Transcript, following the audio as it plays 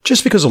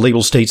Just because a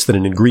label states that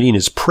an ingredient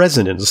is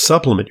present in a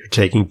supplement you're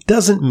taking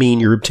doesn't mean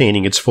you're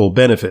obtaining its full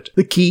benefit.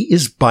 The key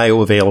is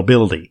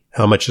bioavailability,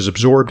 how much is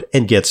absorbed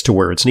and gets to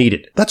where it's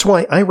needed. That's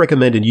why I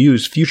recommend and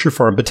use Future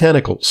Farm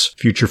Botanicals.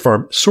 Future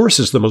Farm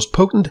sources the most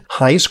potent,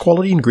 highest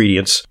quality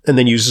ingredients and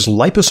then uses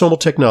liposomal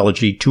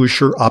technology to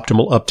assure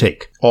optimal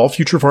uptake. All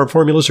Future Farm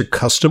formulas are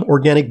custom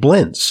organic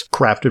blends,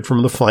 crafted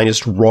from the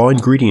finest raw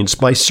ingredients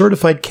by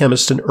certified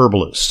chemists and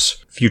herbalists.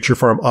 Future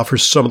Farm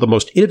offers some of the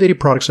most innovative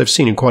products I've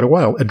seen in quite a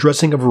while,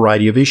 addressing a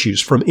variety of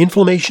issues, from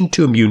inflammation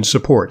to immune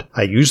support.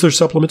 I use their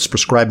supplements,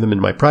 prescribe them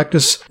in my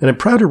practice, and I'm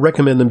proud to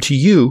recommend them to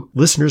you,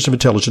 listeners of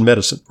Intelligent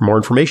Medicine. For more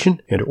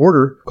information and to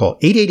order, call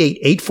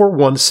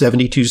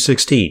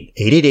 888-841-7216,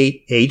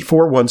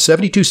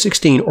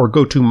 888-841-7216, or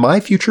go to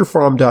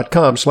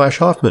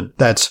myfuturefarm.com/Hoffman.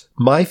 That's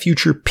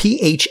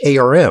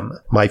myfuturepharm,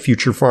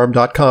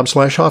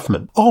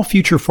 myfuturefarm.com/Hoffman. All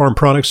Future Farm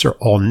products are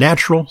all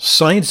natural,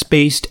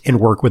 science-based, and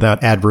work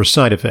without adverse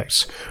side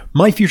effects.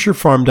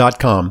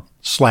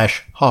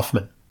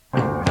 myfuturefarm.com/Hoffman.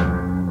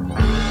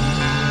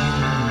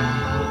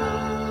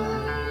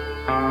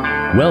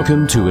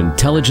 Welcome to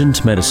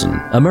Intelligent Medicine,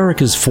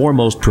 America's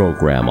foremost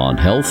program on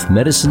health,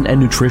 medicine, and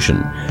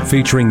nutrition,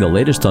 featuring the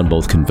latest on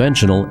both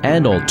conventional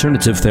and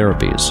alternative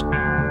therapies.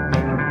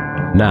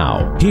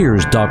 Now,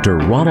 here's Dr.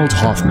 Ronald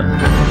Hoffman.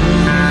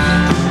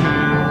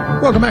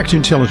 Welcome back to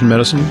Intelligent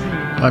Medicine.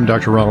 I'm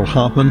Dr. Ronald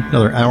Hoffman.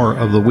 Another hour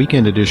of the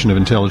weekend edition of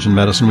Intelligent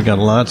Medicine. We got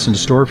lots in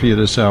store for you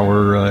this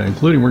hour,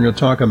 including we're going to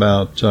talk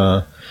about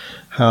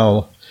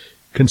how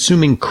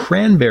consuming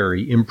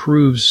cranberry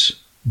improves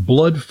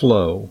blood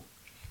flow,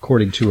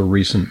 according to a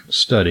recent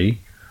study.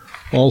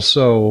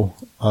 Also,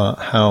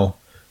 how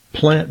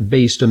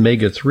plant-based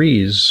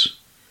omega-3s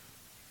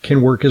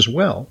can work as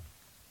well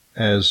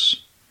as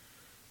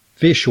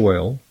fish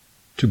oil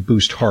to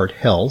boost heart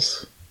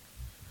health.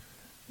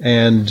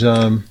 And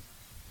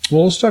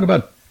well, let's talk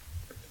about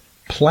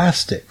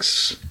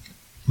plastics.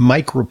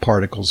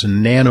 Microparticles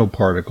and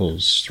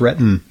nanoparticles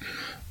threaten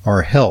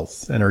our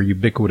health and are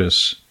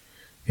ubiquitous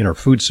in our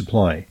food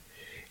supply.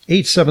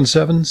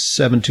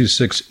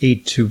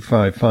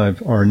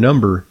 877-726-8255, our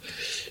number.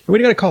 We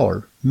got a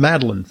caller,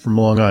 Madeline from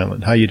Long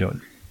Island. How you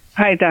doing?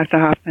 Hi, Dr.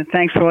 Hoffman.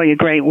 Thanks for all your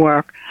great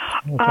work.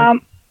 Okay.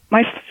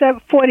 My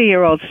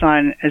 40-year-old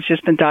son has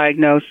just been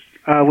diagnosed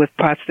with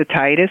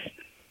prostatitis.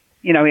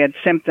 You know, he had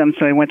symptoms,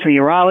 so he went to a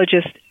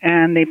urologist,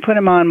 and they put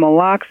him on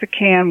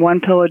meloxicam, 1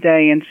 pill a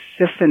day, and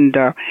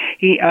Cifender.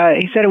 He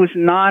said it was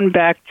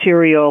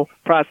non-bacterial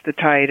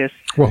prostatitis.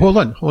 Well, hold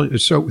on.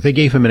 So they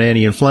gave him an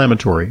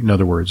anti-inflammatory, in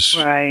other words,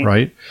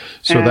 right?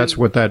 So and that's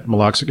what that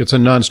meloxicam, it's a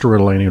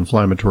non-steroidal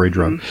anti-inflammatory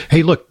drug. Mm-hmm.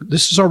 Hey, look,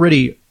 this is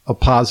already a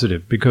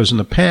positive, because in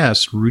the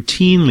past,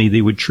 routinely,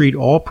 they would treat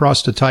all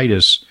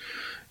prostatitis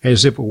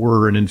as if it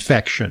were an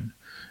infection.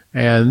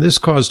 And this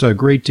caused a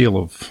great deal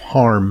of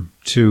harm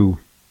to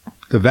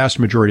the vast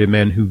majority of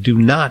men who do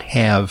not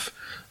have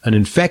an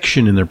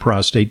infection in their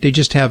prostate. They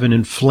just have an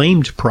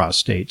inflamed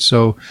prostate.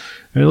 So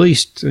at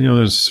least,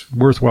 it's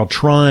worthwhile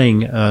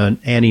trying an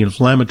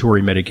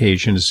anti-inflammatory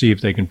medication to see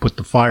if they can put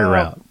the fire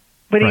out.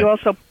 But he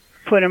also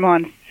put him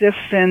on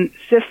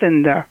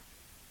Cifender.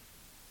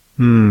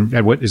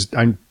 And what is,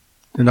 I'm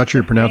not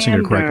sure you're pronouncing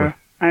it correctly.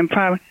 I'm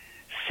probably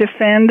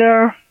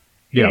Cifender.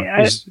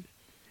 Yeah. Is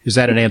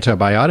that an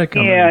antibiotic?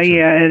 Yeah,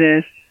 it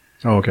is.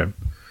 Oh, okay.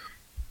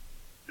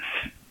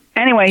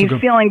 Anyway, he's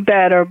feeling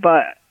better,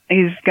 but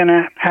he's going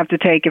to have to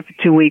take it for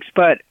 2 weeks.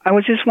 But I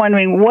was just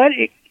wondering, what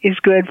is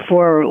good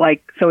for,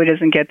 so he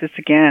doesn't get this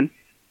again?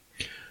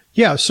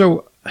 Yeah,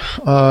 so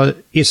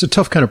it's a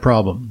tough kind of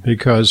problem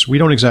because we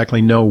don't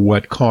exactly know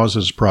what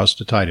causes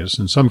prostatitis.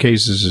 In some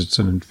cases, it's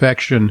an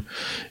infection.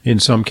 In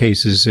some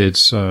cases,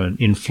 it's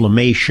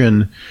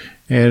inflammation.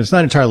 And it's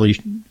not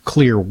entirely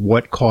clear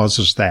what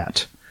causes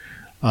that.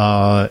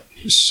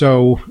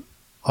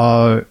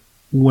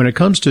 When it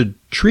comes to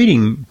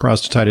treating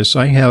prostatitis,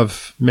 I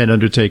have men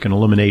undertake an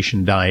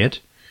elimination diet,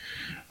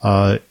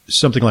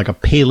 something like a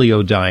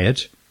paleo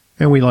diet,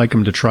 and we like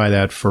them to try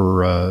that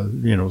for,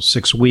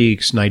 6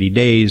 weeks, 90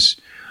 days,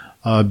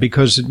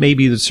 because it may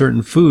be that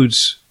certain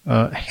foods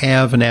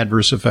have an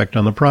adverse effect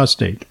on the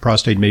prostate. The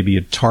prostate may be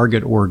a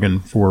target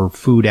organ for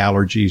food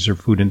allergies or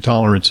food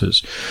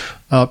intolerances.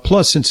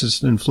 Plus, since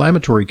it's an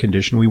inflammatory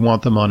condition, we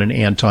want them on an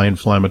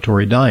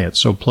anti-inflammatory diet.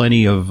 So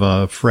plenty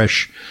of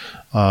fresh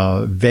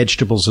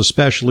vegetables,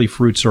 especially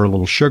fruits, are a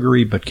little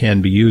sugary, but can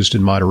be used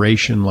in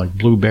moderation, like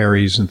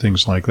blueberries and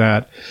things like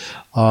that.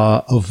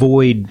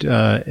 Avoid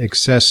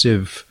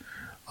excessive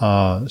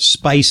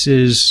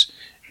spices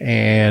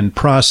and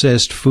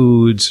processed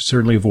foods.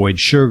 Certainly avoid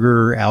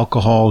sugar.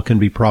 Alcohol can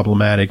be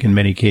problematic in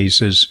many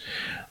cases.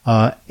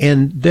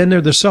 And then there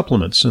are the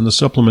supplements, and the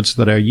supplements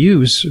that I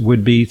use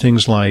would be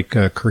things like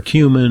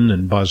curcumin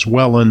and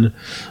boswellia,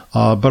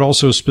 but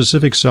also a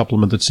specific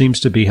supplement that seems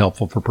to be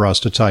helpful for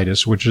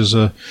prostatitis, which is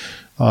a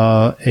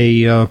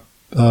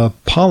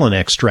pollen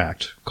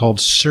extract called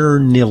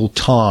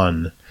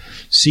Cernilton,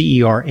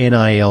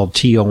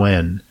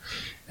 Cernilton.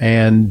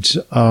 And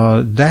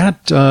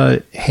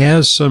that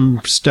has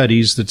some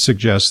studies that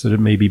suggest that it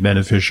may be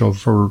beneficial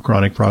for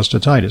chronic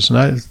prostatitis.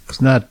 And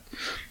it's not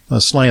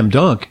a slam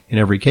dunk in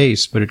every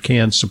case, but it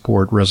can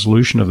support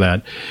resolution of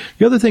that.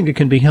 The other thing that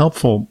can be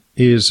helpful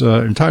is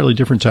an entirely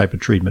different type of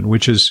treatment,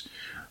 which is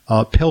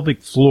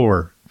pelvic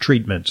floor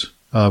treatment.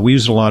 We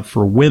use it a lot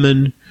for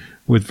women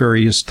with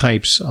various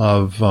types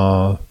of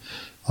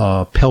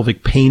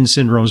pelvic pain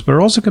syndromes, but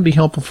it also can be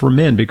helpful for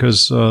men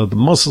because the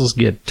muscles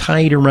get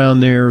tight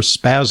around there,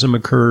 spasm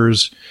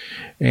occurs,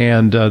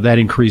 and that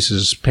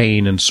increases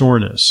pain and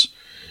soreness.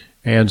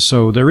 And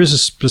so there is a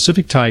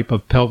specific type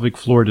of pelvic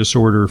floor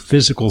disorder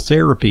physical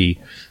therapy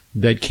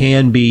that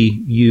can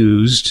be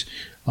used.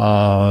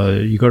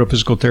 You go to a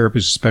physical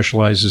therapist who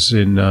specializes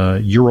in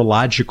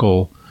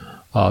urological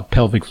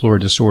pelvic floor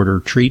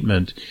disorder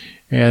treatment,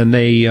 and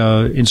they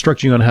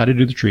instruct you on how to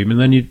do the treatment.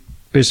 Then you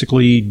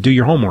basically do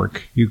your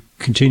homework. You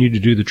continue to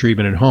do the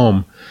treatment at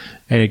home,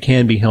 and it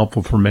can be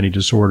helpful for many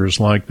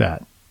disorders like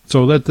that.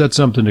 So that's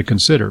something to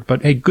consider.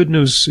 But hey, good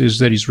news is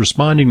that he's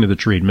responding to the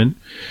treatment,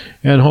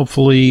 and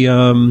hopefully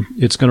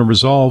it's going to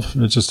resolve.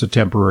 It's just a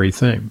temporary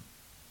thing.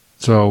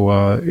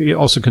 So you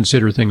also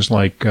consider things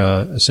like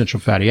essential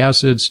fatty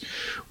acids.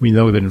 We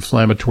know that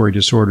inflammatory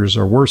disorders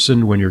are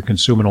worsened when you're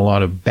consuming a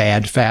lot of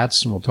bad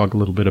fats, and we'll talk a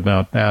little bit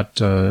about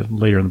that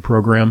later in the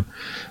program.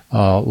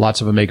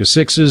 Lots of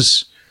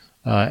omega-6s,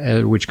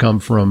 which come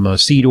from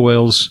seed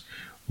oils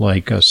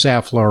like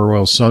safflower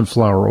oil,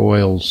 sunflower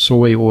oil,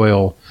 soy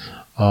oil.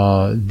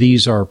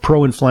 These are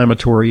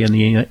pro-inflammatory, and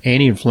the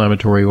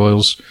anti-inflammatory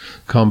oils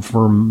come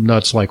from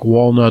nuts like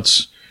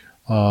walnuts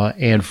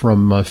and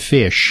from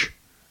fish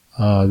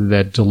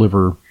that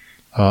deliver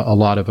a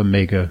lot of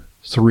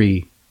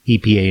omega-3,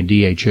 EPA, and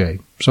DHA.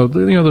 So,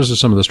 those are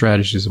some of the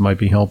strategies that might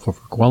be helpful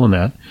for quelling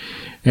that.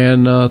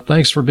 And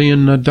thanks for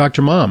being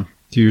Dr. Mom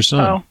to your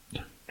son. Oh,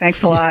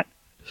 thanks a lot.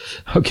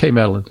 Okay,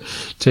 Madeline.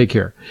 Take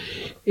care.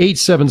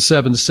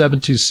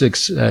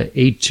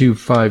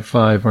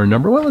 877-726-8255, our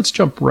number. Well, let's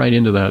jump right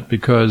into that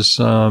because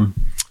on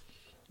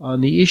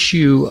the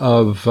issue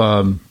of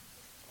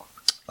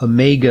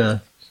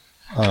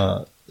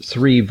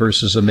omega-3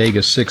 versus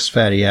omega-6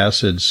 fatty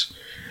acids,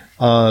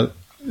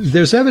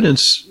 there's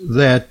evidence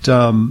that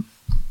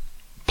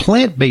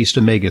plant-based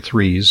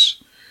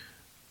omega-3s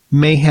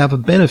may have a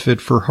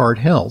benefit for heart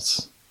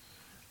health,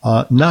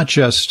 not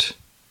just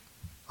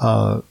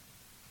the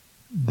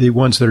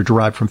ones that are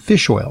derived from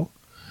fish oil.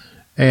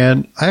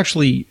 And I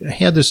actually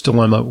had this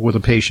dilemma with a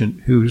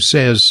patient who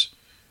says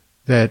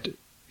that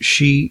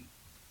she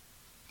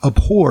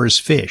abhors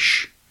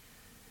fish.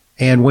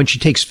 And when she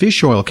takes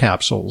fish oil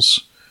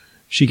capsules,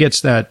 she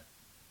gets that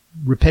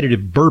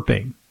repetitive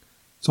burping.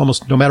 It's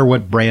almost no matter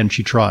what brand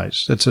she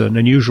tries. That's an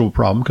unusual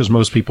problem because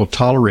most people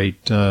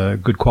tolerate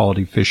good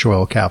quality fish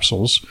oil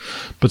capsules,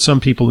 but some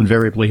people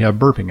invariably have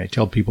burping. I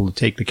tell people to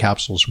take the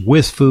capsules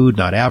with food,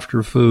 not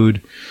after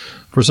food.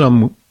 For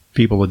some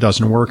people, it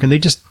doesn't work, and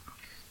they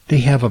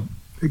have an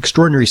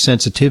extraordinary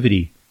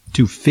sensitivity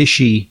to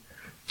fishy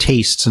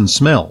tastes and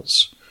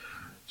smells.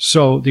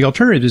 So the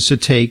alternative is to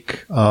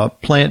take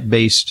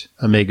plant-based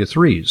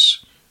omega-3s,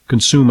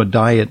 consume a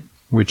diet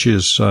which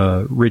is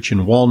rich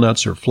in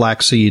walnuts or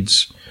flax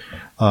seeds.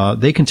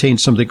 They contain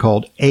something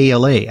called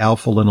ALA,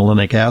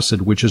 alpha-linolenic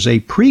acid, which is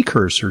a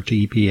precursor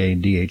to EPA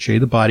and DHA.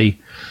 The body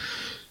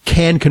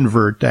can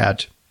convert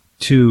that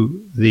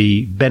to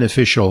the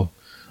beneficial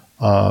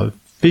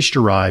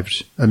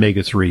fish-derived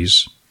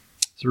omega-3s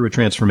through a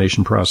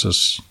transformation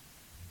process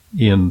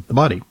in the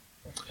body.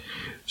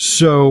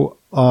 So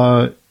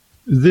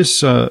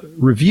this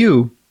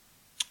review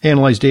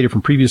analyzed data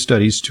from previous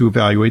studies to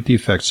evaluate the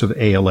effects of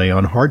ALA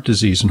on heart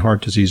disease and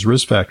heart disease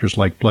risk factors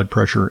like blood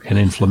pressure and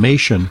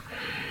inflammation.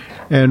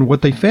 And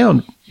what they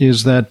found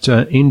is that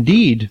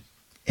indeed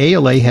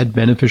ALA had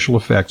beneficial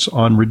effects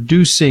on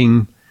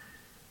reducing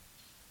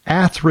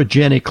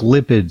atherogenic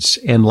lipids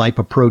and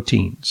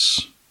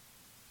lipoproteins.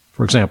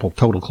 For example,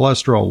 total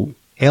cholesterol,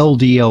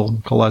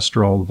 LDL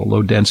cholesterol, the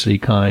low-density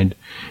kind,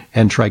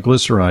 and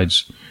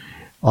triglycerides,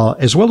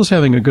 as well as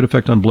having a good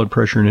effect on blood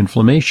pressure and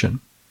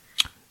inflammation.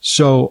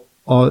 So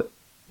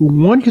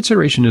one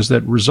consideration is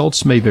that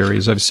results may vary.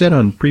 As I've said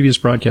on previous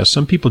broadcasts,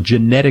 some people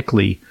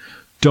genetically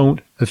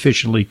don't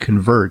efficiently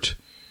convert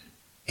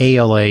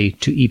ALA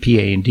to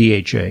EPA and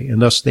DHA,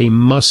 and thus they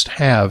must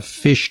have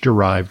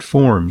fish-derived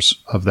forms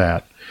of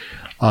that.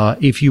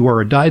 If you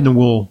are a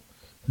dyed-in-the-wool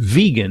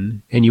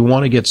vegan and you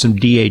want to get some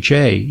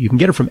DHA, you can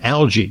get it from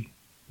algae,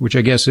 which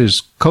I guess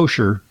is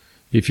kosher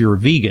if you're a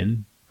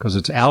vegan because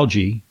it's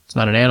algae, it's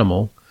not an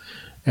animal.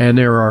 And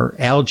there are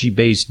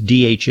algae-based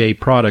DHA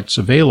products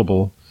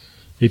available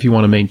if you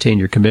want to maintain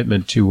your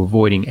commitment to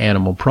avoiding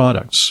animal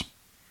products.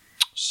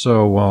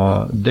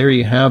 So there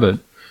you have it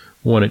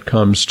when it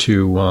comes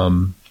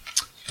to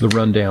the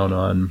rundown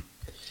on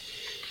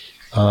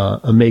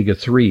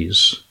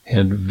omega-3s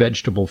and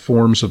vegetable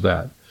forms of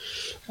that.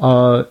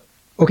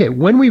 Okay,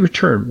 when we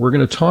return, we're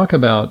going to talk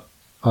about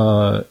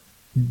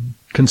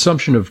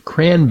consumption of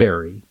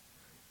cranberry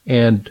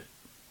and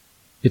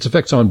its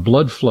effects on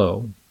blood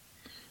flow.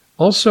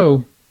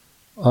 Also,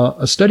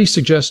 a study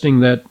suggesting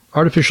that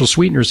artificial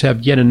sweeteners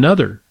have yet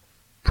another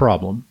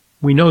problem.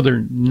 We know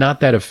they're not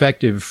that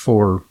effective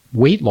for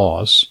weight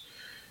loss.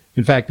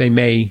 In fact, they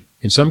may,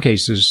 in some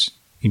cases,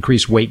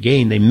 increase weight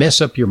gain. They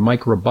mess up your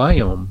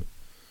microbiome.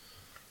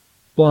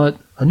 But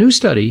a new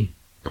study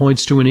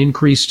points to an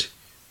increased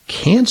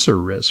cancer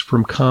risk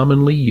from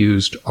commonly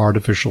used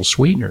artificial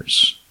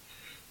sweeteners.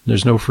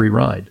 There's no free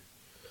ride.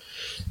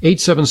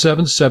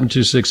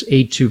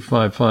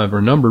 877-726-8255,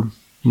 our number,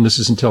 and this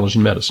is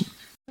Intelligent Medicine.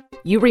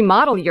 You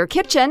remodel your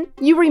kitchen,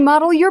 you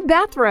remodel your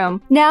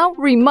bathroom. Now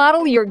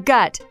remodel your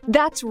gut.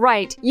 That's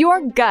right,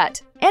 your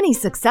gut. Any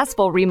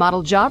successful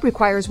remodel job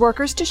requires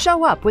workers to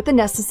show up with the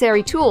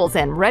necessary tools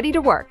and ready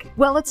to work.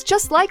 Well, it's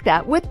just like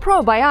that with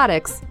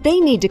probiotics. They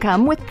need to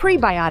come with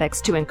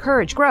prebiotics to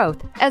encourage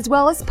growth, as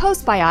well as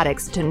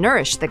postbiotics to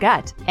nourish the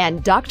gut.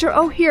 And Dr.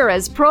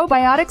 Ohhira's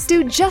probiotics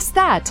do just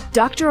that.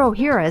 Dr.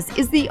 Ohhira's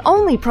is the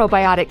only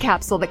probiotic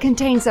capsule that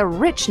contains a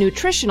rich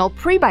nutritional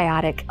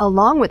prebiotic,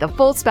 along with a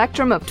full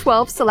spectrum of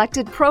 12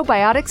 selected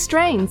probiotic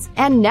strains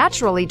and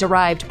naturally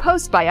derived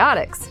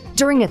postbiotics.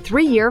 During a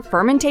 3-year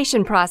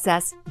fermentation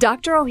process,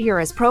 Dr.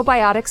 Ohhira's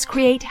probiotics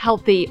create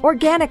healthy,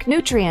 organic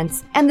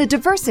nutrients and the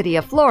diversity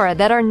of flora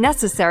that are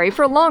necessary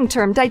for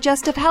long-term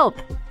digestive health.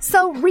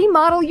 So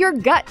remodel your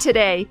gut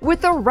today with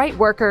the right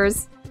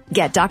workers.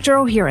 Get Dr.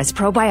 Ohhira's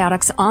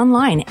probiotics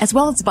online, as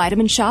well as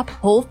Vitamin Shoppe,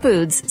 Whole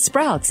Foods,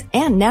 Sprouts,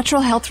 and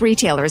natural health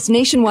retailers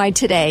nationwide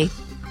today.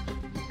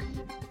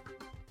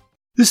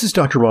 This is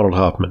Dr. Ronald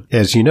Hoffman.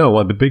 As you know,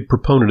 I'm a big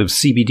proponent of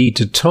CBD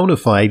to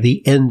tonify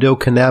the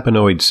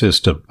endocannabinoid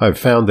system. I've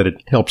found that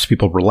it helps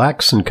people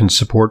relax and can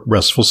support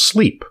restful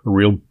sleep, a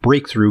real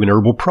breakthrough in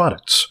herbal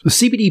products. The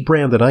CBD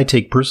brand that I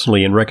take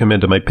personally and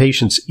recommend to my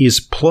patients is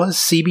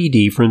Plus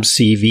CBD from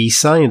CV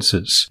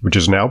Sciences, which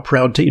is now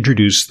proud to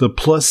introduce the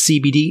Plus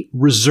CBD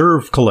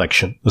Reserve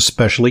Collection, a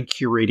specially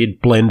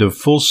curated blend of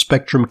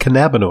full-spectrum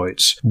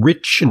cannabinoids.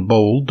 Rich and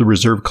bold, the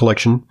Reserve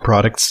Collection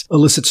products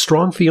elicit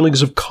strong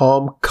feelings of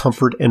calm,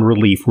 comfort, and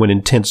relief when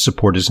intense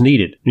support is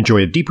needed.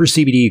 Enjoy a deeper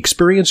CBD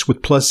experience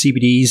with Plus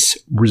CBD's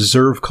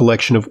Reserve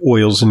collection of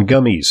oils and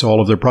gummies. All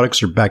of their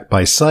products are backed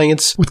by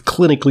science with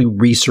clinically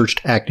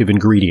researched active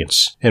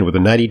ingredients. And with a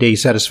 90-day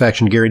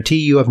satisfaction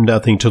guarantee, you have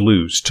nothing to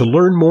lose. To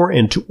learn more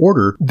and to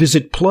order,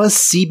 visit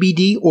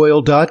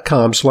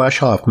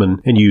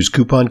pluscbdoil.com/Hoffman and use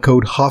coupon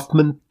code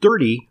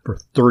Hoffman30 for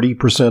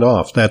 30%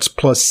 off. That's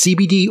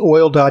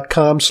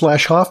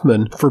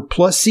pluscbdoil.com/Hoffman for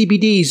Plus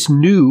CBD's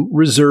new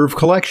Reserve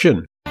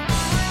collection.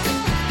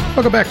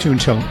 Welcome back to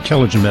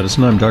Intelligent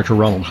Medicine. I'm Dr.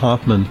 Ronald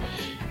Hoffman.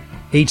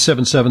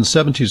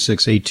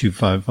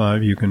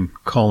 877-726-8255. You can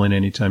call in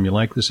anytime you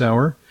like this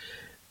hour.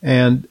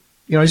 And,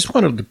 I just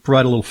wanted to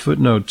provide a little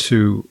footnote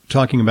to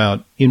talking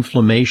about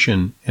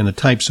inflammation and the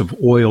types of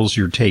oils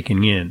you're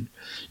taking in.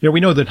 We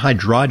know that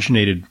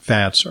hydrogenated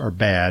fats are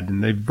bad,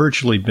 and they've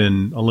virtually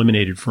been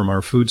eliminated from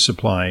our food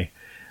supply,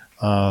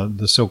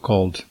 the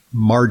so-called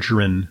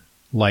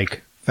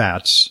margarine-like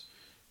fats,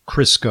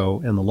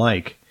 Crisco and the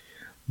like.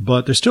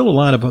 But there's still a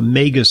lot of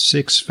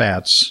omega-6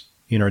 fats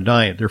in our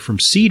diet. They're from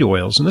seed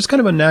oils, and that's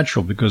kind of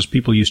unnatural because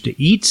people used to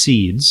eat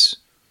seeds,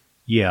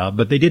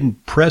 but they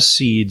didn't press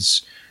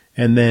seeds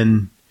and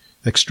then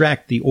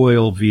extract the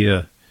oil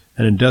via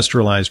an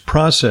industrialized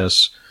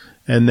process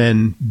and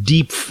then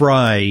deep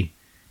fry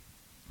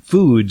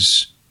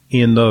foods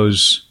in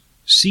those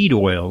seed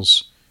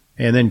oils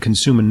and then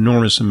consume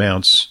enormous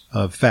amounts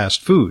of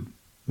fast food.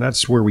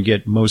 That's where we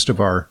get most of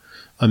our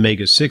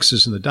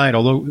omega-6s in the diet,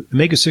 although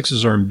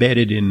omega-6s are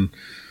embedded in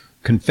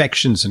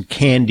confections and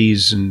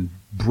candies and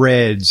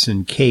breads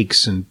and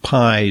cakes and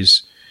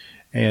pies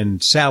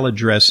and salad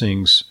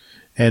dressings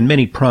and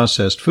many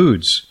processed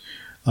foods.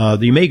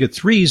 The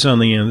omega-3s, on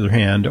the other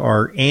hand,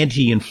 are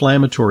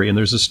anti-inflammatory, and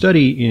there's a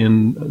study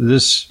in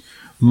this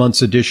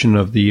month's edition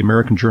of the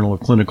American Journal of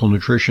Clinical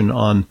Nutrition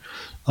on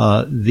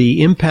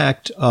the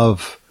impact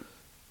of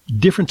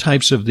different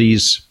types of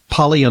these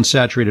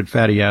polyunsaturated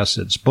fatty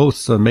acids.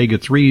 Both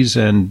omega-3s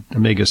and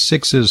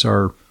omega-6s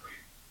are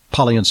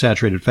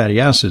polyunsaturated fatty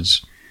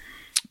acids,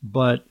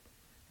 but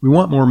we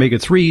want more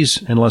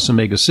omega-3s and less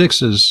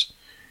omega-6s,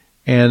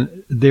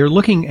 and they're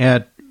looking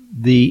at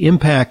the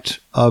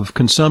impact of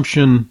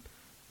consumption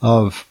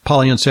of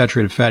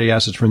polyunsaturated fatty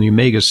acids from the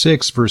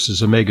omega-6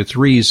 versus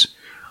omega-3s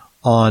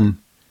on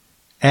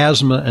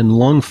asthma and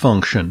lung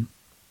function.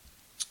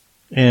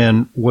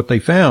 And what they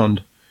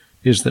found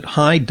is that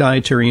high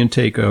dietary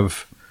intake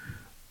of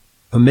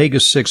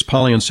omega-6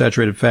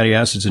 polyunsaturated fatty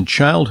acids in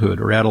childhood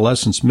or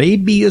adolescence may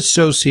be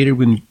associated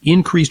with an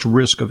increased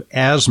risk of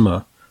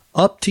asthma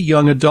up to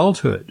young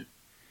adulthood,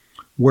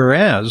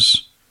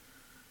 whereas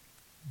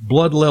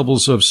blood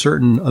levels of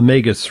certain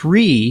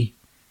omega-3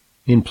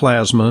 in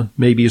plasma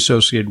may be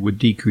associated with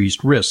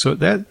decreased risk. So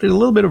that there's a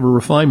little bit of a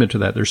refinement to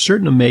that. There's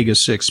certain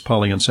omega-6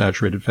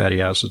 polyunsaturated fatty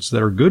acids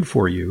that are good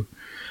for you,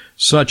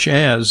 such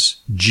as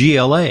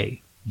GLA.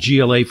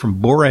 GLA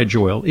from borage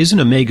oil is an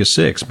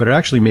omega-6, but it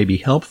actually may be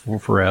helpful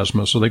for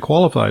asthma. So they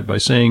qualified by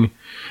saying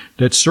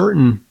that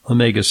certain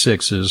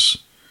omega-6s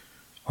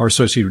are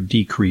associated with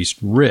decreased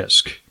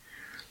risk.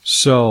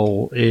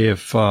 So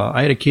if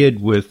I had a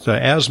kid with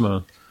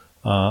asthma,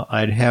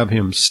 I'd have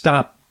him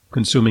stop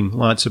consuming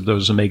lots of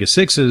those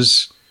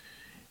omega-6s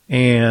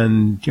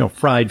and,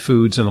 fried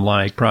foods and the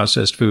like,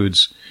 processed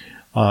foods.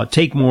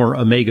 Take more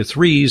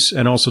omega-3s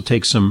and also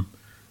take some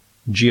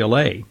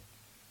GLA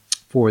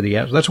for the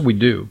asthma. That's what we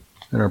do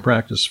in our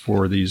practice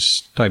for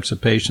these types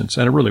of patients,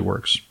 and it really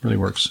works.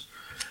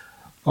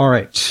 All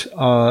right.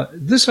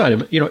 This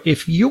item,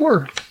 if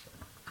you're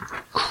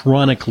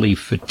chronically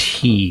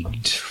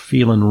fatigued,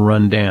 feeling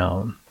run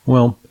down,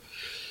 well,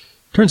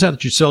 turns out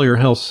that your cellular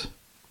health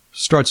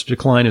starts to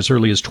decline as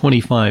early as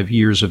 25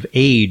 years of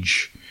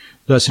age,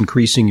 thus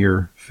increasing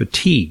your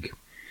fatigue.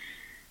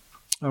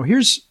 Now,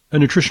 here's a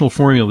nutritional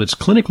formula that's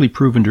clinically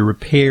proven to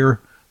repair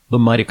the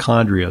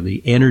mitochondria,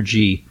 the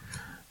energy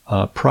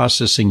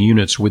processing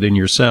units within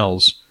your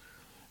cells,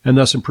 and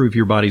thus improve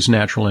your body's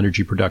natural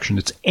energy production.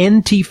 It's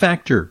NT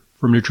Factor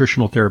from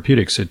Nutritional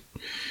Therapeutics. It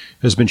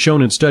has been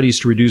shown in studies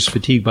to reduce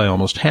fatigue by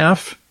almost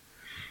half,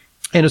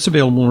 and it's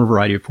available in a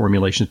variety of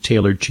formulations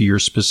tailored to your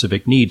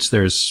specific needs.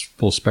 There's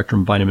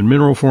full-spectrum vitamin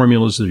mineral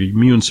formulas, there's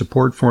immune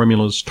support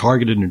formulas,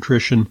 targeted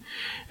nutrition,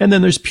 and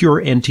then there's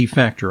pure NT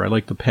Factor. I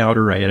like the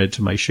powder. I add it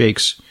to my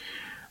shakes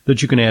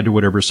that you can add to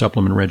whatever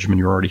supplement regimen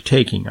you're already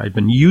taking. I've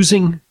been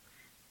using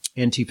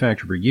NT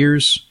Factor for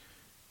years,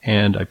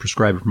 and I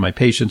prescribe it for my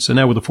patients. And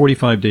now with a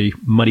 45-day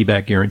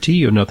money-back guarantee,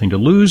 you have nothing to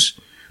lose.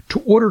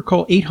 To order,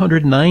 call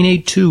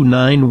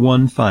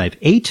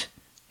 800-982-9158,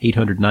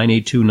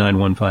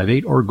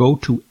 800-982-9158, or go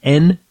to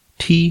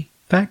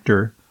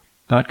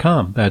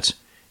ntfactor.com. That's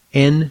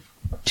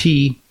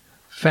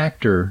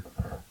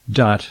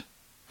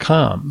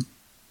ntfactor.com.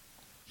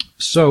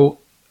 So,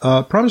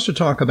 promise to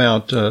talk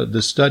about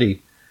this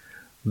study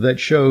that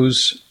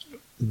shows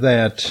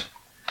that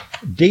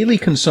daily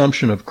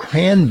consumption of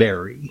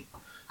cranberry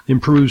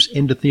improves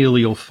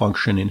endothelial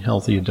function in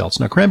healthy adults.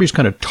 Now, cranberry's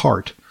kind of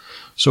tart,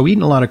 so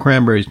eating a lot of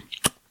cranberries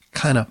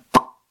kind of,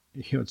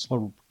 it's a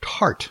little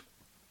tart.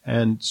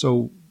 And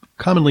so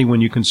commonly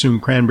when you consume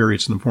cranberry,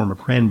 it's in the form of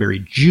cranberry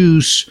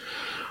juice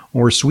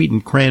or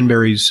sweetened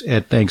cranberries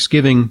at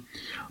Thanksgiving.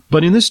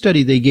 But in this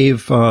study, they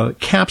gave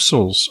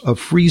capsules of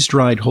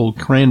freeze-dried whole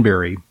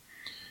cranberry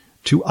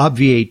to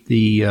obviate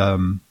the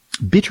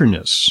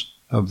bitterness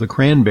of the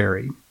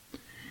cranberry.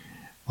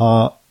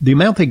 The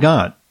amount they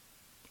got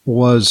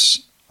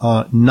was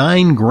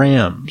 9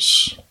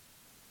 grams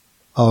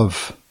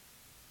of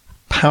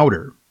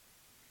powder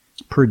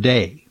per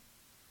day.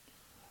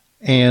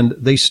 And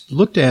they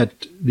looked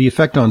at the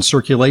effect on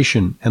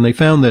circulation, and they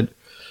found that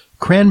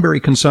cranberry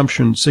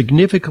consumption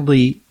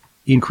significantly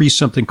increased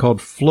something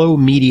called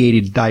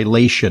flow-mediated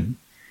dilation.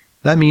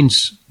 That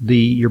means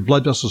your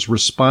blood vessels'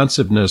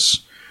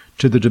 responsiveness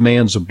to the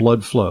demands of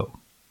blood flow.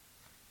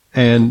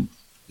 And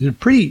it's a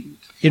pretty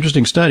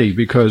interesting study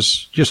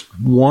because just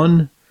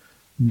one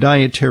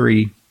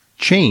dietary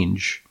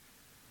change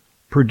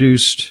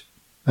produced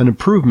an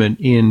improvement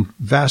in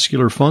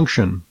vascular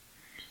function.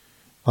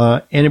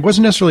 And it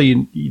wasn't necessarily,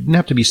 you didn't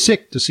have to be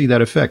sick to see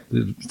that effect.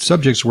 The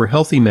subjects were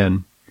healthy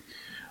men,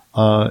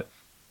 and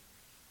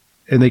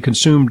they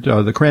consumed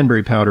the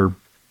cranberry powder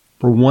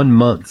for 1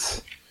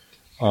 month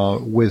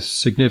with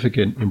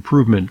significant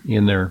improvement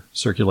in their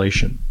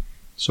circulation.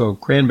 So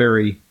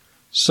cranberry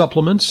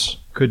supplements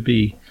could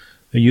be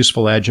a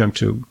useful adjunct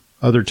to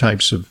other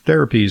types of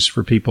therapies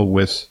for people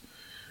with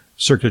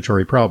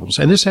circulatory problems.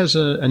 And this has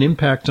an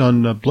impact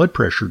on blood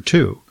pressure,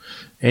 too.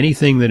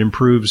 Anything that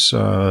improves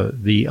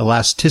the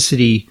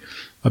elasticity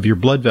of your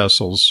blood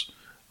vessels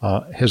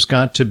has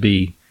got to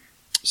be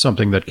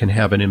something that can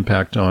have an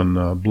impact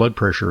on blood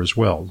pressure as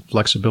well.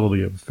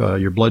 Flexibility of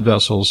your blood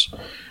vessels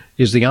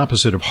is the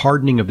opposite of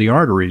hardening of the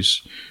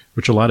arteries,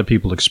 which a lot of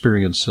people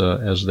experience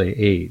as they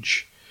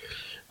age.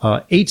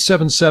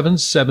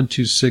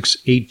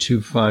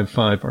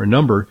 877-726-8255, our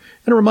number.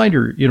 And a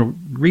reminder,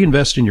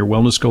 reinvest in your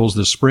wellness goals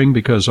this spring,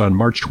 because on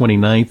March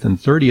 29th and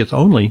 30th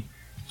only,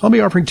 I'll be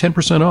offering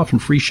 10% off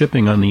and free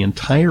shipping on the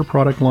entire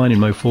product line in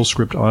my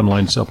Fullscript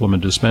online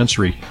supplement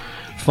dispensary.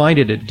 Find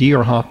it at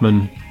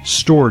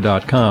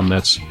drhoffmanstore.com.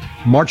 That's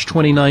March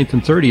 29th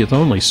and 30th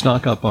only.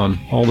 Stock up on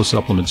all the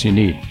supplements you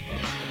need.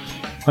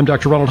 I'm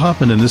Dr. Ronald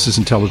Hoffman, and this is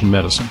Intelligent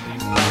Medicine.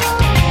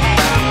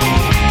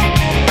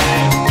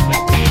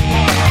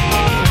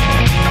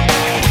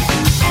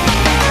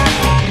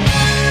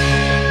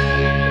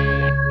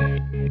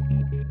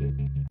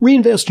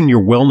 Reinvest in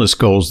your wellness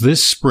goals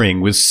this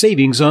spring with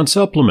savings on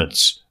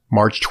supplements.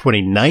 March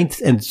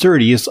 29th and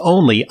 30th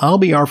only, I'll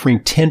be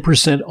offering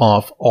 10%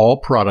 off all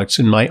products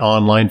in my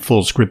online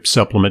Fullscript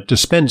supplement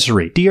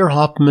dispensary,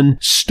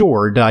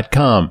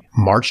 drhoffmanstore.com.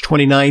 March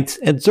 29th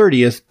and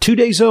 30th, 2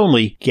 days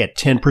only, get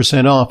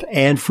 10% off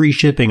and free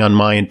shipping on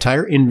my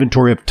entire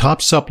inventory of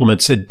top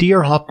supplements at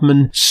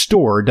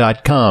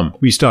drhoffmanstore.com.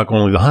 We stock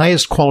only the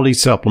highest quality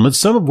supplements,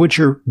 some of which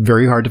are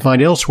very hard to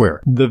find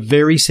elsewhere. The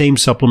very same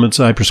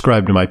supplements I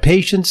prescribe to my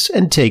patients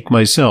and take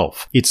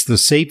myself. It's the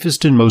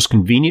safest and most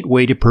convenient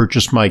way to purchase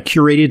purchase my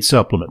curated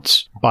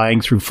supplements.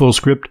 Buying through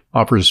Fullscript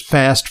offers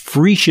fast,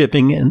 free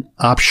shipping and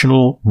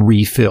optional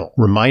refill.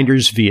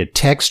 Reminders via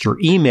text or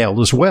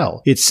email as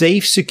well. It's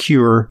safe,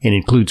 secure, and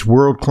includes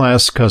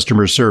world-class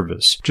customer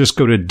service. Just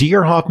go to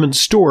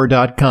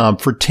drhoffmanstore.com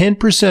for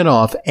 10%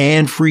 off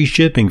and free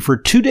shipping for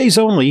 2 days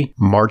only,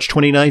 March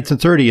 29th and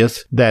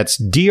 30th. That's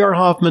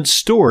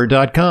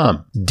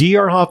drhoffmanstore.com.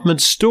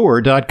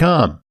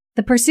 drhoffmanstore.com.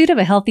 The pursuit of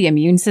a healthy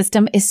immune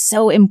system is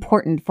so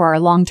important for our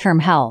long-term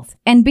health.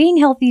 And being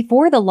healthy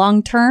for the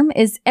long term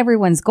is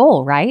everyone's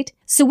goal, right?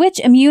 So which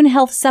immune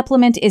health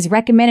supplement is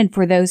recommended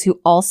for those who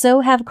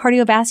also have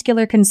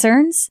cardiovascular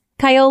concerns?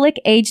 Kyolic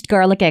Aged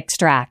Garlic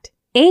Extract.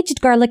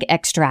 Aged garlic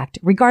extract,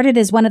 regarded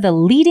as one of the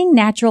leading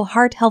natural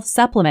heart health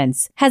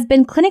supplements, has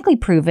been clinically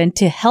proven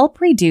to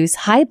help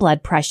reduce high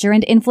blood pressure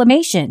and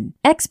inflammation.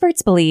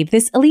 Experts believe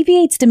this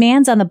alleviates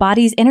demands on the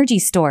body's energy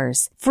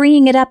stores,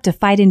 freeing it up to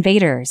fight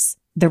invaders.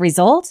 The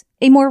result?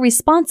 A more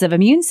responsive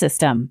immune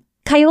system.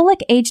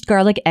 Kyolic Aged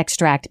Garlic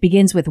Extract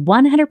begins with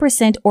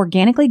 100%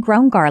 organically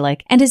grown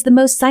garlic and is the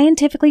most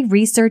scientifically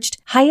researched,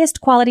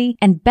 highest quality,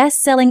 and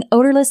best-selling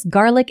odorless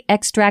garlic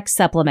extract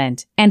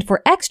supplement. And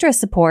for extra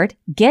support,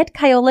 get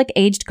Kyolic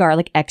Aged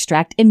Garlic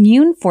Extract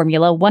Immune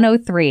Formula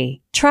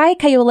 103. Try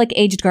Kyolic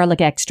Aged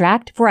Garlic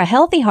Extract for a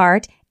healthy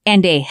heart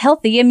and a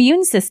healthy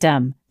immune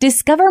system.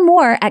 Discover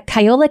more at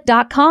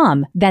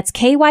kyolic.com. That's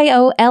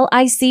KYOLIC.com.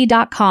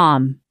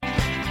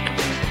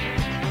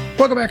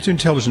 Welcome back to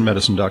Intelligent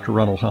Medicine. Dr.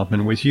 Ronald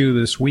Hoffman with you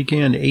this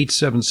weekend.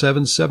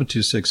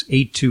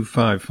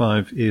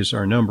 877-726-8255 is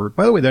our number.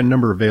 By the way, that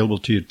number available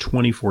to you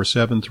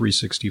 24/7,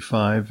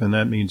 365, and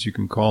that means you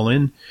can call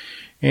in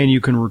and you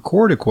can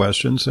record a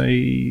question.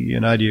 Say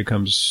an idea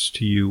comes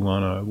to you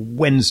on a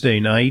Wednesday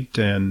night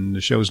and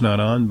the show's not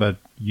on, but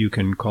you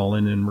can call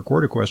in and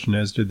record a question,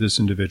 as did this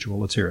individual.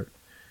 Let's hear it.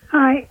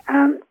 Hi.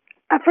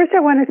 First, I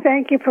want to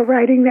thank you for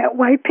writing that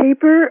white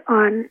paper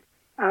on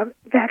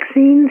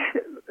vaccines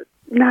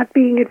not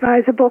being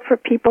advisable for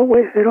people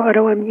with an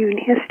autoimmune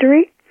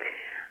history.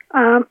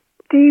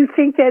 Do you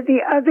think that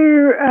the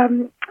other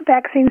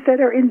vaccines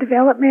that are in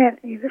development,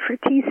 either for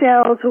T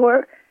cells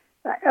or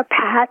a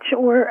patch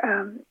or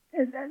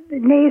the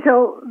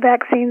nasal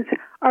vaccines,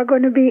 are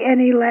going to be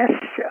any less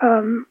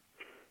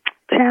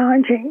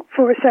challenging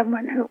for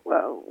someone who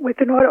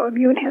with an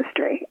autoimmune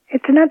history?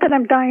 It's not that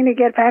I'm dying to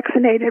get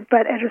vaccinated,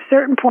 but at a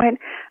certain point,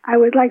 I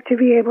would like to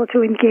be able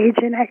to engage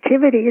in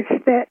activities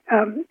that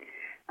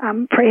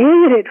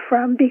prohibited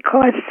from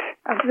because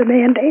of the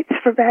mandates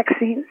for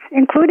vaccines,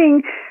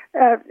 including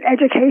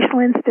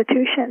educational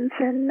institutions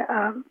and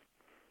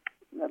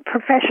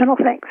professional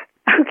things.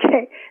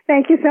 Okay.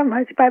 Thank you so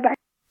much. Bye-bye.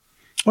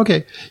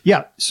 Okay.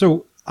 Yeah.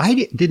 So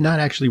I did not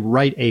actually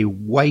write a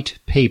white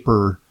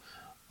paper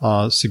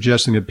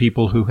suggesting that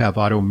people who have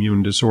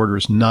autoimmune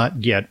disorders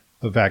not get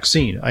a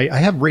vaccine. I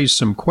have raised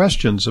some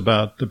questions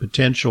about the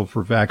potential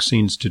for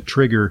vaccines to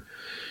trigger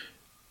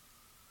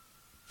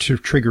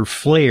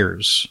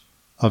flares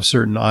of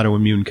certain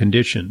autoimmune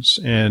conditions.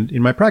 And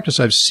in my practice,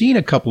 I've seen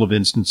a couple of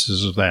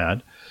instances of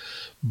that,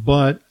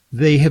 but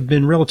they have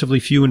been relatively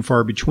few and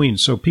far between.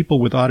 So people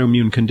with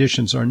autoimmune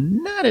conditions are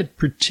not at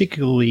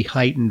particularly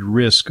heightened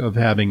risk of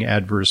having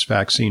adverse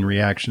vaccine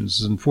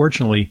reactions.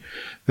 Unfortunately,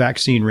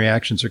 vaccine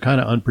reactions are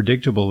kind of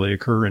unpredictable. They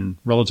occur in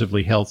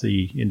relatively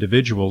healthy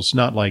individuals,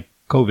 not like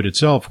COVID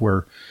itself,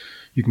 where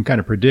you can kind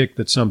of predict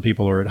that some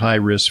people are at high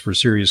risk for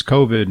serious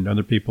COVID and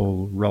other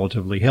people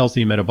relatively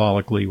healthy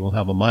metabolically will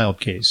have a mild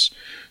case.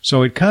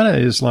 So it kind of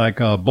is like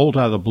a bolt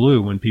out of the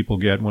blue when people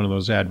get one of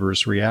those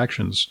adverse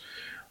reactions.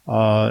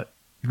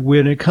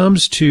 When it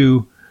comes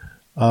to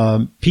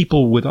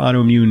people with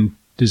autoimmune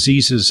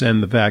diseases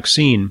and the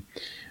vaccine,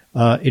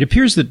 it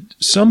appears that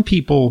some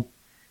people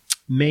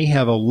may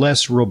have a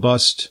less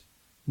robust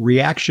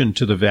reaction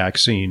to the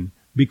vaccine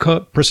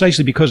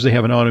precisely because they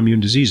have an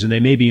autoimmune disease and they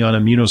may be on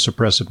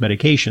immunosuppressive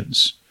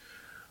medications.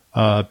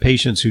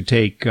 Patients who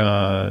take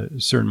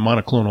certain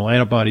monoclonal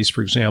antibodies,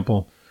 for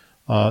example,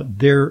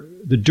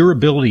 the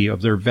durability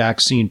of their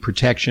vaccine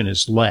protection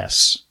is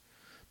less.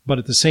 But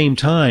at the same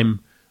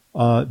time,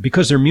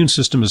 because their immune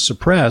system is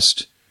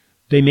suppressed,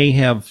 they may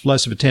have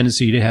less of a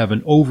tendency to have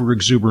an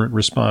overexuberant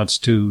response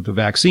to the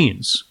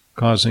vaccines,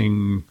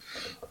 causing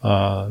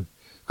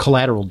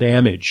collateral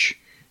damage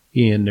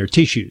in their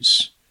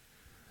tissues.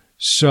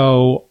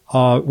 So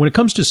when it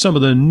comes to some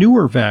of the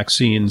newer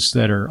vaccines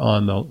that are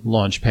on the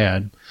launch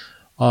pad,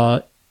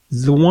 the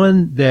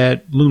one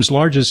that looms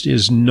largest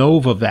is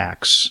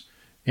Novavax.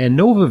 And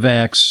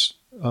Novavax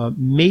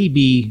may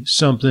be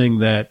something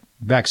that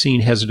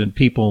vaccine-hesitant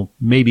people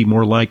may be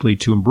more likely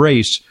to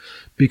embrace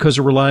because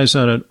it relies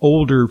on an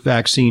older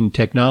vaccine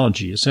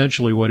technology.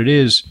 Essentially what it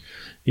is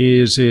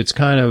it's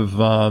kind of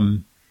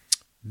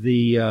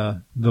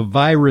the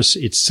virus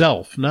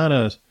itself, not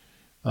an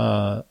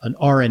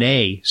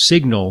RNA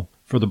signal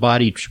for the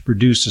body to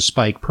produce a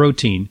spike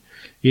protein.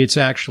 It's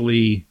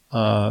actually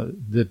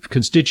the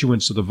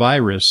constituents of the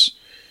virus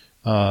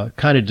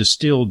kind of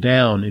distilled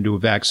down into a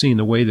vaccine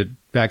the way that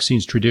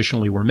vaccines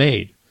traditionally were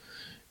made.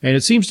 And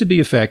it seems to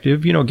be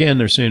effective. Again,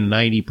 they're saying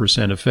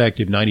 90%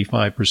 effective,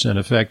 95%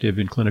 effective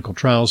in clinical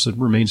trials. It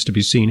remains to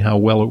be seen how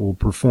well it will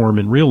perform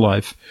in real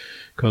life,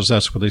 because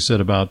that's what they said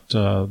about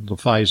the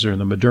Pfizer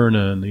and the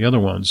Moderna and the other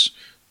ones,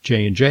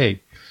 J&J.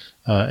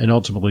 And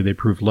ultimately, they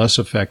proved less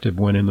effective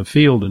when in the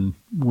field and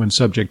when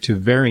subject to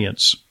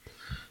variants.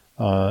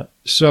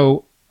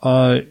 So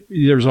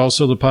there's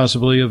also the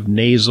possibility of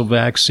nasal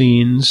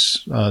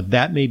vaccines.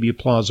 That may be a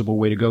plausible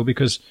way to go,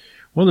 because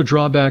one of the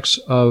drawbacks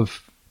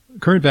of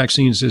current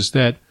vaccines is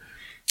that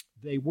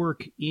they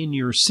work in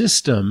your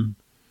system,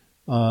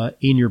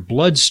 in your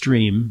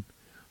bloodstream,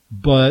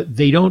 but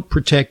they don't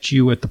protect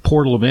you at the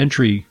portal of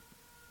entry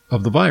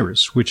of the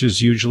virus, which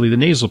is usually the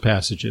nasal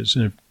passages.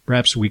 And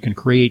perhaps we can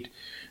create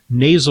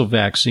nasal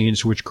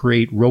vaccines which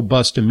create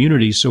robust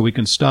immunity so we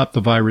can stop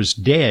the virus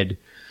dead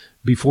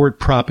before it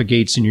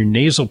propagates in your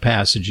nasal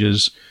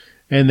passages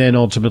and then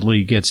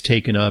ultimately gets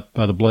taken up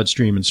by the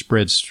bloodstream and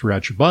spreads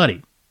throughout your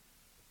body.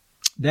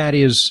 That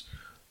is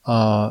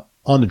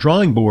on the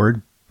drawing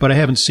board, but I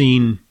haven't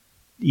seen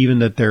even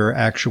that there are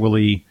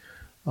actually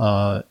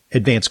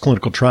advanced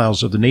clinical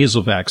trials of the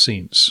nasal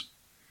vaccines.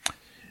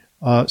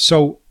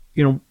 So,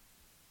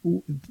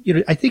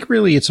 I think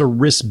really it's a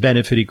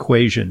risk-benefit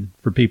equation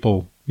for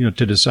people,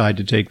 to decide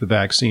to take the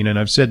vaccine. And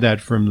I've said that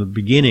from the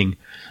beginning.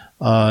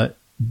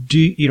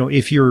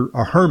 If you're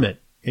a hermit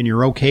and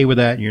you're okay with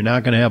that and you're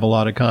not going to have a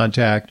lot of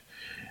contact,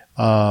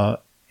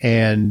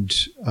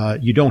 and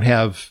you don't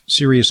have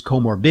serious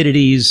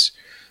comorbidities,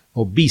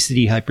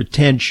 obesity,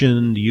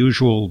 hypertension, the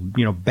usual,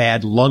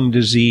 bad lung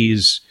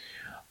disease,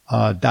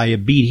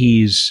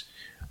 diabetes,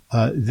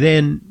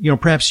 then,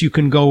 perhaps you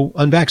can go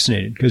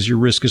unvaccinated because your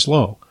risk is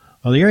low.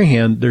 On the other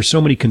hand, there's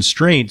so many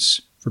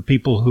constraints for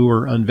people who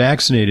are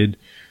unvaccinated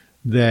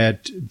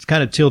that it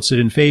kind of tilts it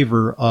in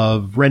favor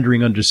of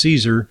rendering under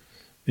Caesar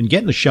and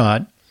getting the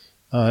shot,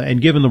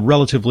 and given the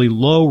relatively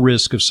low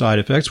risk of side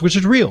effects, which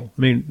is real.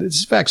 I mean,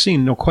 this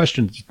vaccine, no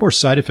question, there's more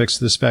side effects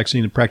to this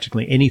vaccine than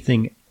practically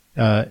anything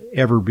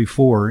ever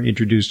before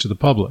introduced to the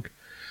public.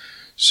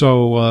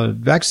 So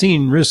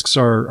vaccine risks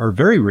are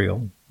very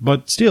real,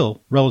 but still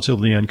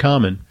relatively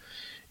uncommon.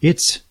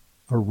 It's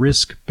a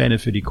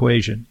risk-benefit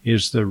equation.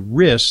 Is the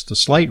risk, the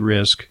slight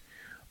risk,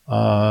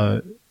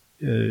 worth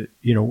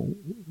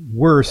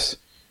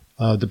the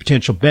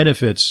potential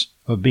benefits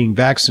of being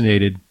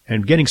vaccinated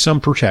and getting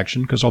some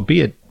protection? Because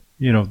albeit,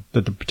 that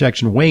the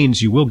protection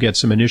wanes, you will get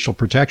some initial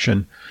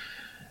protection.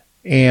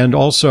 And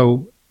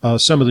also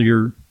some of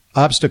your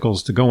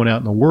obstacles to going out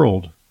in the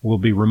world will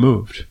be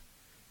removed.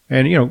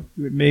 And,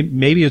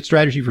 maybe a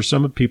strategy for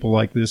some people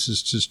like this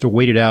is just to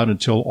wait it out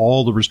until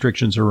all the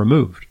restrictions are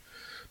removed.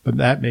 But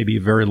that may be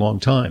a very long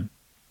time.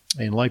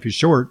 And life is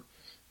short,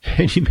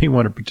 and you may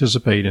want to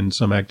participate in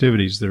some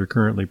activities that are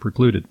currently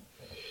precluded.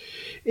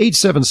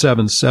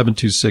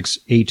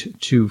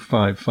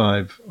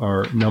 877-726-8255,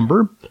 our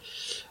number.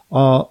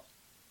 I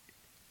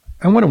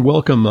want to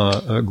welcome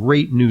a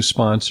great new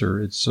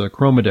sponsor. It's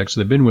Chromadex.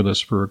 They've been with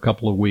us for a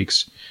couple of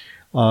weeks.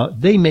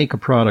 They make a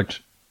product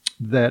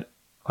that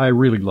I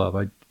really love.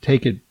 I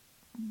take it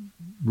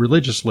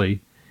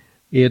religiously.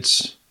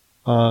 It's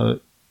True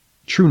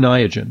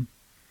Niagen.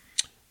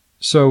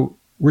 So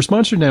we're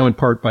sponsored now in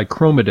part by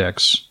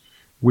Chromadex,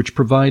 which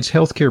provides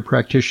healthcare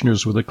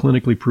practitioners with a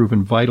clinically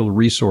proven vital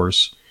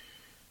resource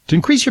to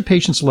increase your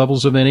patient's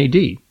levels of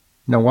NAD.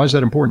 Now, why is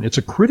that important? It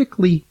is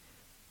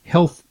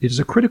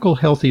a critical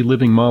healthy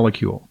living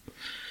molecule.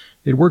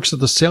 It works at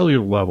the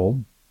cellular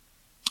level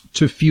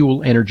to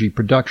fuel energy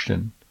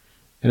production,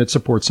 and it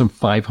supports some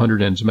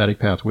 500 enzymatic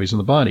pathways in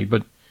the body.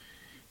 But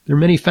there are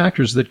many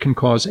factors that can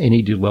cause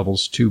NAD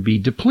levels to be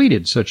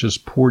depleted, such as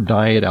poor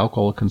diet,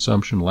 alcohol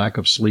consumption, lack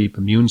of sleep,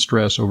 immune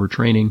stress,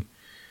 overtraining,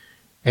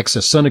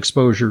 excess sun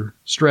exposure,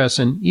 stress,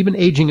 and even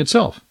aging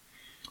itself.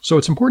 So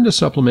it's important to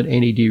supplement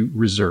NAD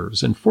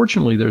reserves. And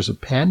fortunately, there's a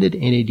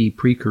patented NAD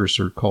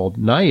precursor called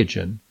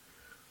Niagen,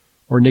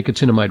 or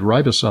nicotinamide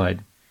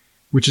riboside,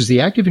 which is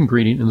the active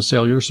ingredient in the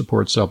cellular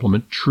support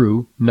supplement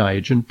True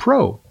Niagen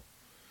Pro.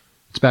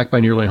 It's backed by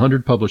nearly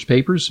 100 published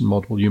papers and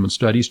multiple human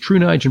studies. True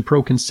Niagen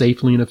Pro can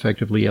safely and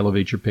effectively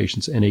elevate your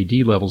patient's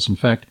NAD levels. In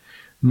fact,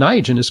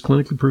 Niagen is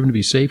clinically proven to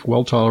be safe,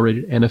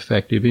 well-tolerated, and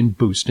effective in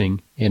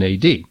boosting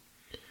NAD.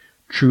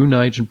 True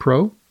Niagen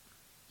Pro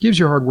gives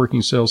your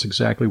hardworking cells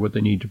exactly what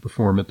they need to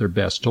perform at their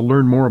best. To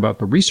learn more about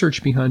the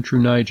research behind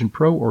True Niagen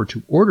Pro or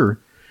to order,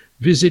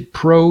 visit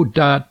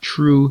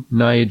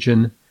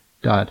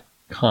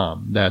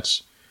pro.trueniagen.com.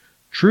 That's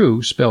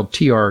true, spelled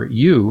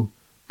T-R-U,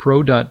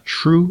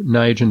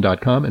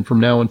 pro.trueniagen.com. And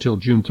from now until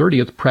June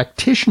 30th,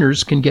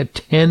 practitioners can get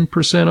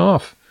 10%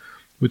 off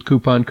with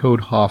coupon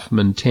code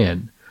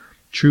Hoffman10.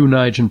 True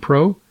Niagen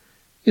Pro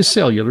is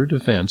cellular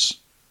defense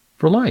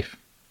for life.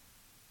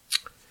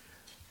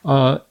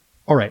 All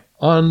right.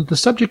 On the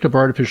subject of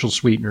artificial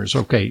sweeteners,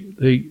 okay,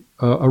 they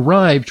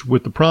arrived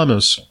with the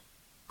promise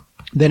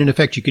that, in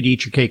effect, you could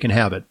eat your cake and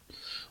have it.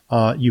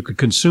 You could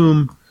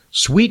consume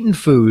sweetened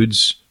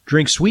foods,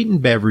 drink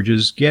sweetened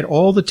beverages, get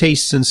all the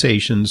taste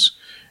sensations,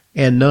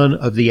 and none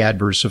of the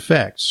adverse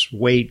effects,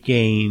 weight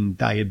gain,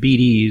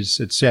 diabetes,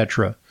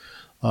 etc.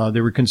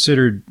 They were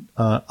considered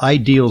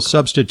ideal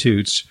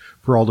substitutes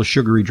for all the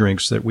sugary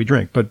drinks that we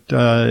drink. But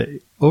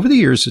over the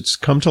years, it's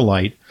come to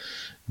light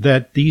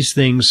that these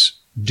things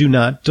do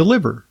not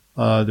deliver.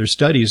 There's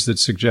studies that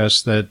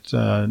suggest that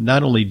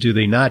not only do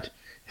they not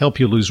help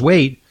you lose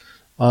weight,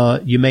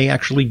 you may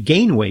actually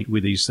gain weight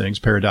with these things,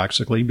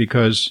 paradoxically,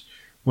 because,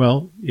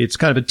 well, it's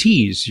kind of a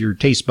tease. Your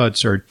taste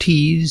buds are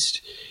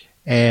teased,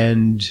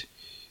 and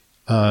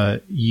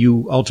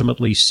you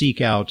ultimately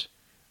seek out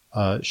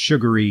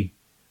sugary,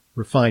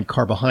 refined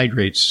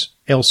carbohydrates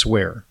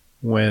elsewhere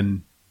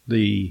when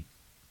the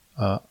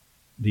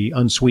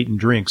unsweetened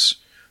drinks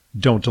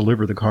don't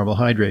deliver the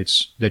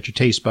carbohydrates that your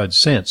taste buds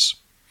sense.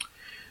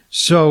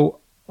 So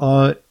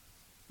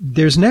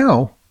there's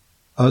now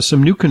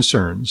some new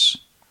concerns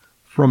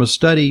from a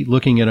study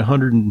looking at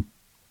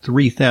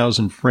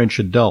 103,000 French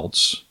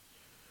adults.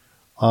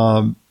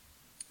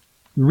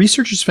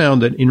 Researchers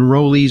found that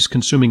enrollees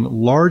consuming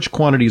large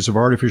quantities of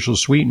artificial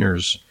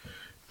sweeteners,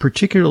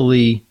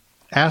 particularly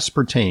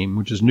aspartame,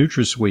 which is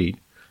NutraSweet,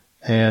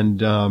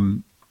 and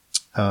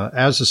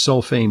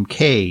azasulfame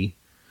K,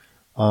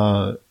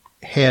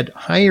 had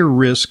higher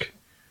risk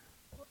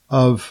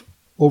of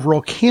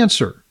overall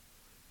cancer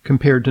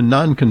compared to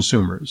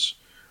non-consumers.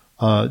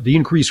 The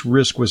increased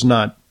risk was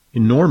not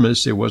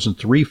enormous. It wasn't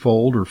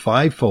threefold or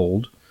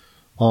fivefold,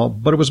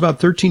 but it was about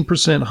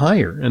 13%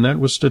 higher, and that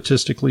was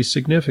statistically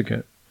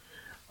significant.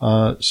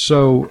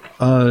 So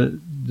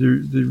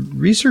the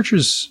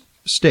researchers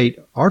state,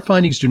 our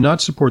findings do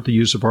not support the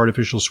use of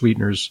artificial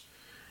sweeteners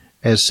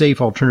as safe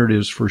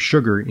alternatives for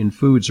sugar in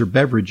foods or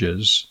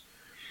beverages,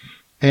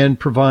 and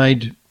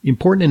provide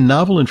important and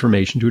novel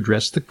information to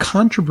address the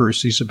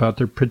controversies about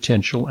their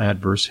potential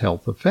adverse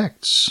health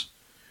effects.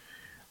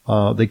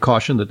 They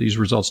caution that these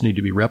results need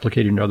to be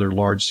replicated in other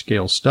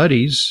large-scale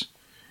studies,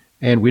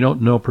 and we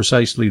don't know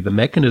precisely the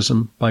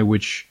mechanism by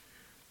which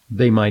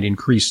they might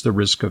increase the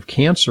risk of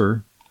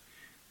cancer,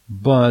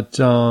 but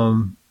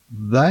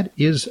that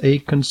is a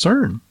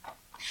concern.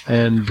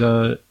 And,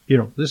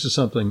 this is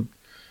something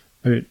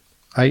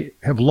I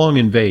have long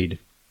inveighed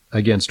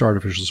against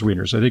artificial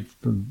sweeteners. I think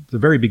from the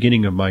very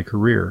beginning of my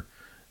career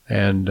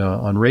and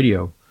on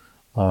radio,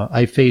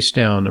 I faced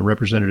down a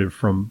representative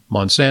from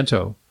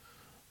Monsanto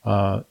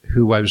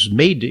who I was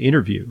made to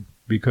interview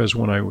because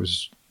when I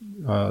was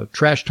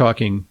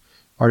trash-talking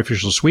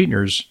artificial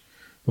sweeteners,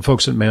 the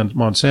folks at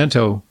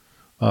Monsanto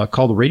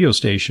called the radio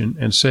station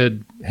and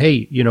said,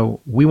 hey,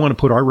 we want to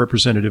put our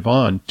representative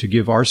on to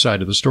give our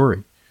side of the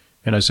story.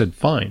 And I said,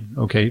 fine,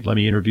 okay, let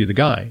me interview the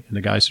guy. And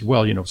the guy said,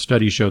 well,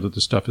 studies show that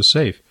the stuff is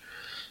safe.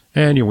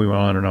 And we went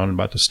on and on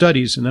about the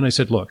studies. And then I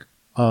said, look,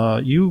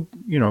 you're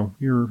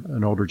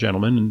an older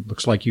gentleman and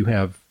looks like you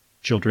have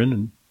children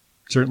and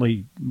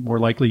certainly more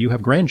likely you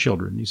have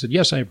grandchildren. He said,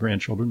 yes, I have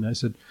grandchildren. And I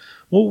said,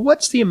 well,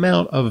 what's the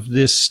amount of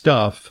this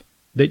stuff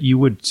that you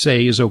would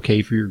say is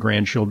okay for your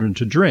grandchildren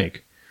to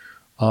drink?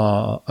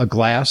 A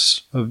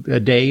glass a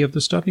day of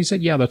the stuff? And he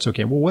said, yeah, that's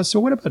okay. Well, so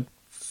what about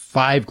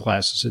 5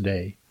 glasses a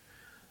day?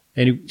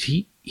 And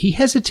he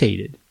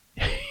hesitated.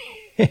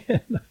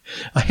 I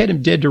had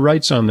him dead to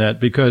rights on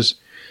that because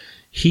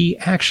he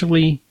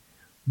actually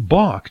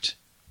balked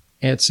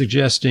at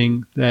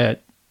suggesting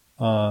that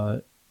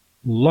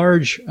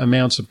large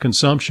amounts of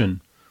consumption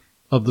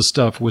of the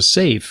stuff was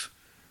safe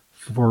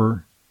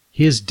for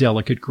his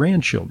delicate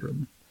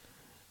grandchildren.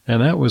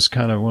 And that was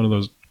kind of one of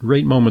those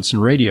great moments in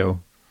radio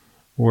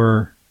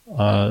where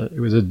it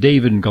was a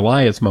David and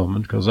Goliath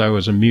moment because I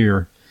was a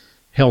mere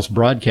health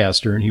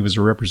broadcaster and he was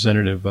a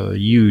representative of a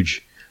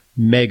huge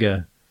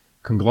mega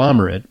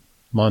conglomerate,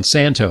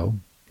 Monsanto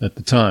at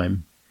the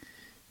time,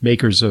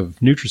 makers of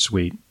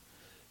NutraSweet.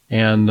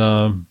 And,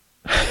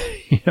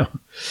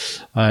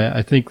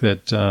 I think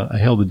that I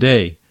held the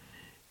day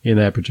in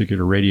that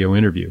particular radio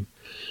interview.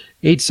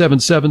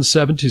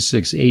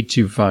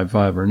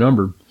 877-726-8255, our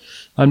number.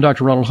 I'm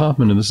Dr. Ronald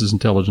Hoffman, and this is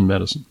Intelligent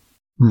Medicine.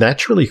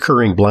 Naturally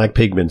occurring black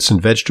pigments in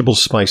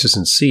vegetables, spices,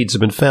 and seeds have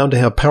been found to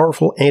have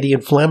powerful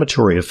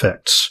anti-inflammatory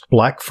effects.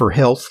 Black for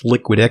Health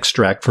liquid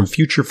extract from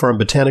Future Farm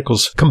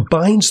Botanicals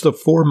combines the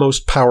 4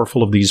 most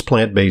powerful of these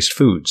plant-based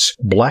foods: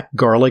 black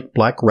garlic,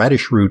 black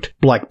radish root,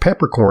 black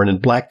peppercorn,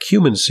 and black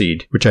cumin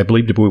seed, which I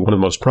believe to be one of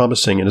the most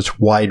promising in its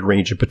wide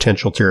range of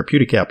potential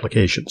therapeutic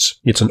applications.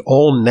 It's an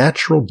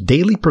all-natural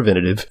daily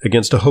preventative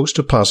against a host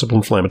of possible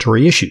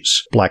inflammatory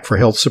issues. Black for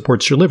Health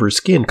supports your liver,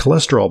 skin,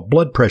 cholesterol,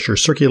 blood pressure,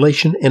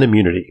 circulation, and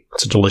immunity.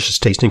 It's a delicious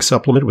tasting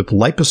supplement with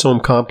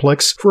liposome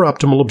complex for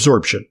optimal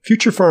absorption.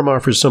 Future Farm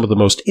offers some of the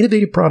most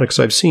innovative products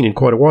I've seen in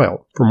quite a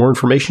while. For more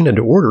information and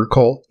to order,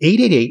 call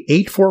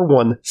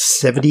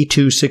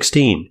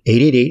 888-841-7216,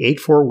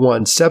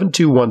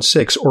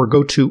 888-841-7216, or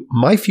go to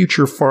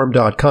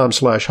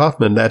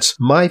myfuturefarm.com/Hoffman. That's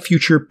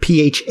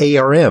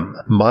myfuturepharm,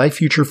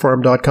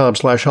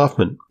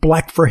 myfuturefarm.com/Hoffman.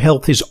 Black for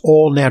Health is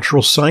all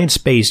natural,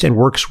 science-based, and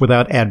works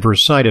without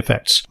adverse side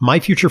effects.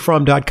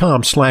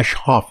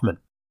 myfuturefarm.com/Hoffman.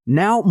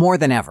 Now more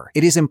than ever,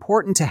 it is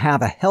important to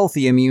have a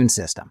healthy immune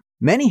system.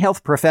 Many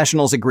health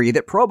professionals agree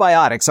that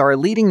probiotics are a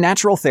leading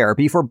natural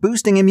therapy for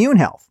boosting immune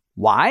health.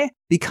 Why?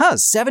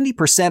 Because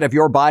 70% of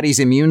your body's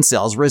immune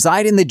cells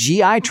reside in the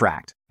GI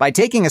tract. By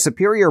taking a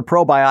superior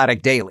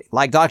probiotic daily,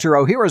 like Dr.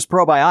 Ohhira's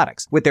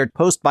probiotics, with their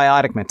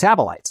postbiotic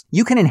metabolites,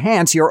 you can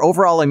enhance your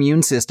overall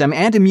immune system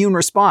and immune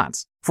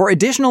response. For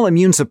additional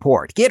immune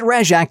support, get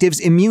RegActive's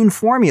Immune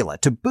Formula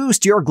to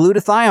boost your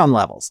glutathione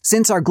levels,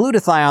 since our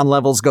glutathione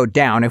levels go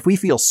down if we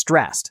feel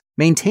stressed.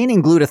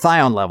 Maintaining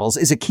glutathione levels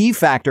is a key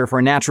factor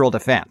for natural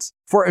defense.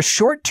 For a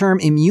short-term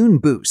immune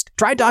boost,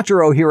 try Dr.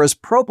 Ohhira's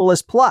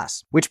Propolis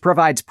Plus, which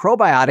provides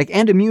probiotic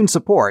and immune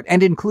support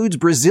and includes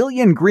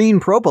Brazilian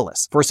green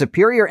propolis for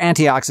superior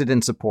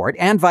antioxidant support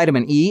and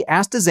vitamin E,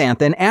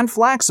 astaxanthin, and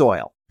flax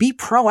oil. Be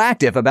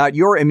proactive about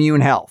your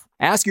immune health.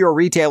 Ask your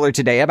retailer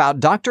today about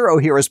Dr.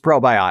 Ohhira's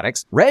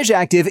probiotics,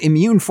 RegActive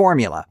Immune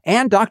Formula,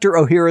 and Dr.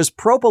 Ohhira's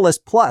Propolis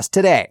Plus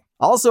today.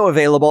 Also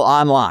available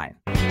online.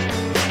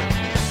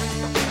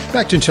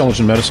 Back to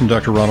Intelligent Medicine,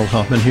 Dr. Ronald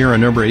Hoffman here. Our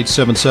number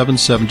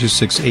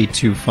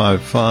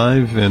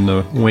 877-726-8255. In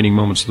the waning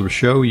moments of the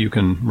show, you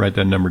can write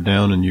that number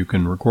down and you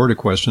can record a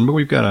question. But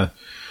we've got a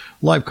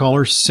live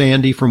caller,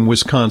 Sandy from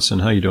Wisconsin.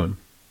 How you doing?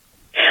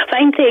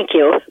 Fine, thank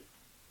you.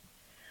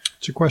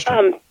 What's your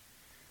question?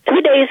 2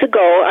 days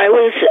ago, I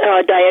was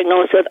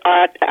diagnosed with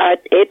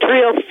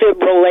atrial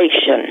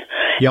fibrillation,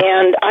 Yep.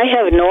 and I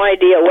have no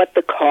idea what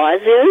the cause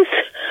is,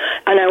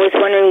 and I was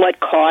wondering what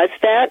caused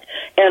that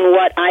and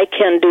what I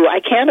can do. I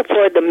can't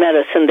afford the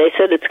medicine. They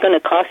said it's going to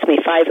cost me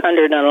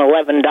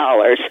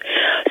 $511,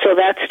 so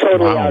that's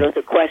totally out of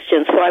the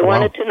question. So I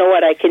wanted to know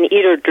what I can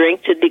eat or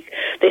drink to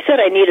they said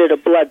I needed a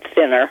blood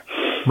thinner.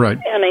 Right.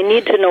 And I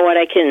need to know what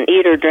I can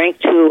eat or drink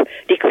to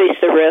decrease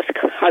the risk,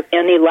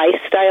 any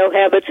lifestyle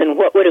habits, and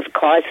what would have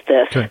caused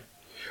this.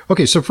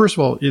 Okay, so first of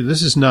all,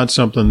 this is not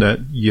something that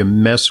you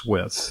mess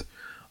with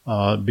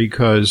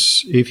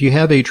because if you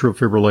have atrial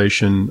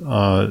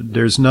fibrillation,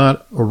 there's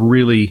not a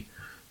really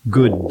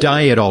good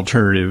diet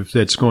alternative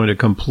that's going to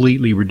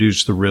completely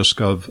reduce the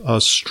risk of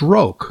a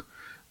stroke,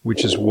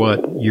 which is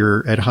what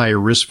you're at higher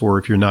risk for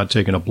if you're not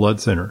taking a blood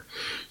thinner.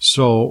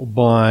 So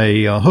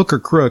by hook or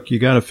crook, you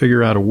got to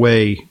figure out a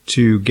way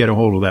to get a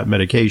hold of that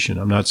medication.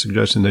 I'm not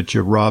suggesting that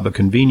you rob a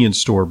convenience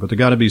store, but there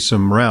got to be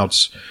some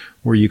routes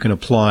where you can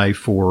apply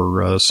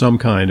for some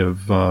kind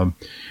of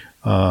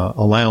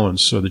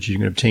allowance so that you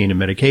can obtain a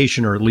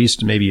medication or at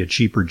least maybe a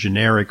cheaper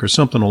generic or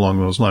something along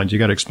those lines. You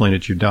got to explain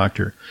it to your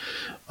doctor.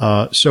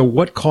 So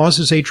what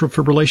causes atrial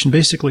fibrillation?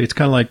 Basically, it's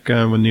kind of like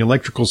when the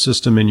electrical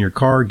system in your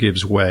car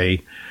gives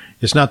way.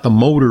 It's not the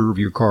motor of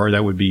your car,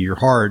 that would be your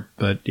heart,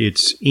 but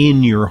it's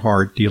in your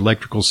heart, the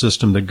electrical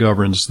system that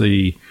governs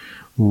the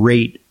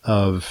rate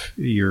of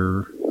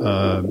your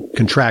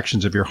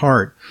contractions of your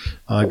heart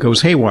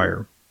goes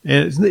haywire.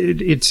 And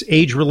it's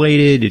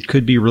age-related. It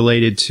could be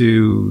related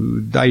to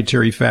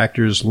dietary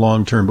factors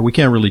long-term, but we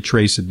can't really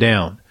trace it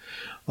down.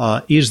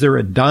 Is there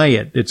a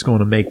diet that's going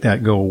to make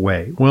that go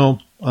away?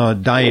 Well,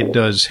 diet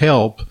does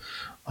help,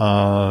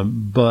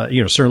 but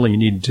certainly you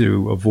need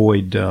to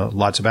avoid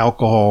lots of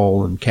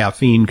alcohol, and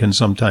caffeine can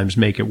sometimes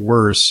make it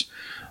worse.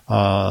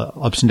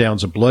 Ups and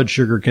downs of blood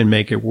sugar can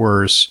make it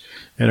worse,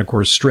 and of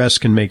course stress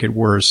can make it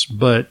worse.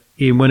 But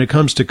when it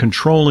comes to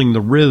controlling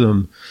the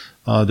rhythm,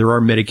 there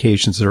are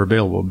medications that are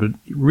available. But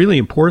really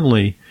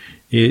importantly,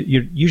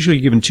 you're usually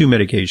given two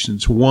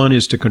medications. One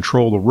is to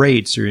control the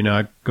rate so you're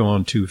not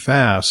going too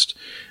fast.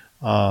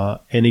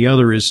 And the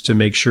other is to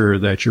make sure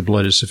that your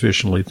blood is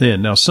sufficiently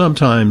thin. Now,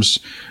 sometimes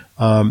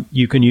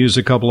you can use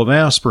a couple of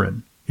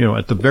aspirin.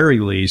 At the very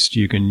least,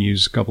 you can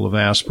use a couple of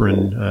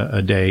aspirin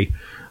a day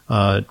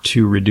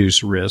to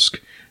reduce risk.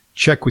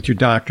 Check with your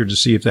doctor to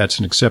see if that's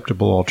an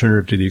acceptable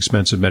alternative to the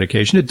expensive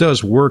medication. It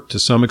does work to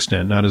some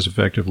extent, not as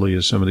effectively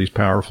as some of these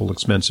powerful,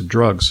 expensive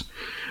drugs.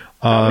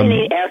 How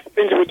many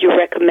aspirins would you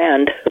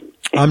recommend?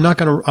 I'm not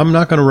going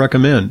to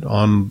recommend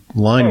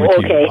online with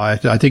you.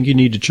 I think you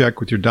need to check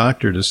with your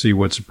doctor to see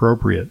what's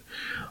appropriate.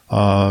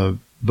 But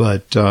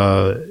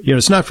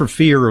it's not for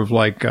fear of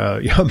like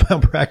a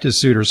malpractice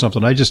suit or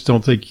something. I just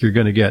don't think you're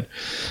going to get.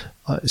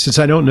 Since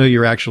I don't know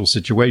your actual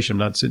situation, I'm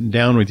not sitting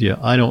down with you.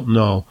 I don't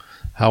know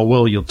how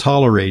well you'll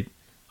tolerate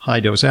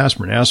high-dose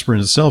aspirin. Aspirin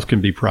itself can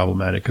be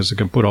problematic because it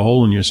can put a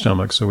hole in your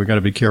stomach, so we got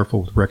to be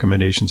careful with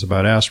recommendations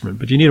about aspirin.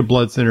 But you need a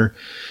blood thinner.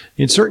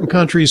 In certain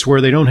countries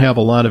where they don't have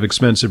a lot of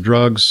expensive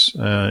drugs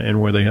and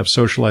where they have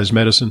socialized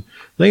medicine,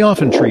 they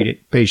often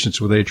treat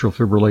patients with atrial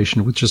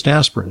fibrillation with just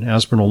aspirin.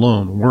 Aspirin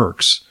alone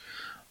works.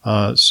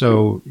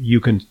 So you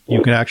can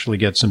actually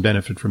get some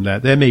benefit from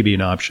that. That may be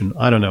an option.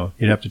 I don't know.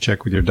 You'd have to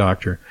check with your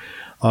doctor.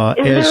 Is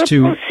there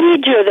a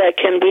procedure that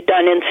can be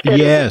done instead of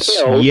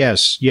the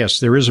pills? Yes.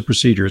 There is a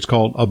procedure. It's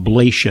called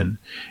ablation.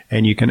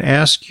 And you can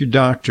ask your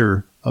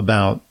doctor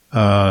about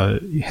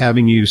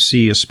having you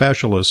see a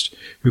specialist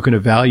who can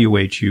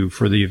evaluate you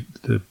for the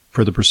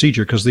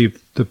procedure. Because the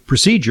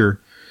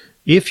procedure,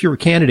 if you're a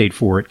candidate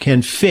for it,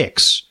 can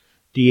fix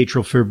the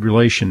atrial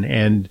fibrillation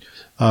and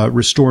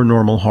restore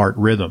normal heart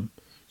rhythm.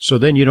 So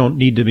then you don't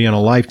need to be on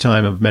a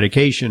lifetime of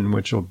medication,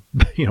 which will,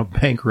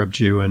 bankrupt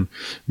you and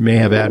may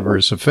have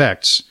adverse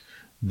effects.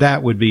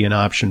 That would be an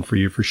option for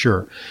you for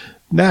sure.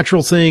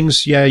 natural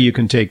things, yeah, you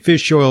can take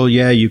fish oil.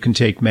 Yeah, you can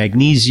take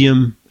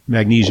magnesium.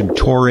 Magnesium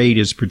taurate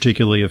is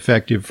particularly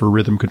effective for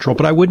rhythm control,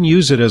 but I wouldn't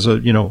use it as a,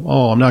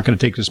 I'm not going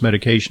to take this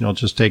medication. I'll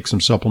just take some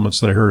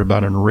supplements that I heard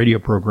about on a radio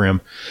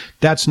program.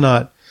 That's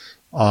not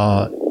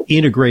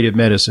integrative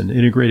medicine.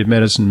 Integrative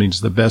medicine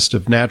means the best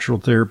of natural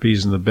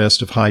therapies and the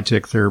best of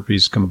high-tech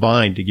therapies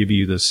combined to give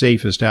you the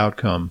safest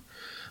outcome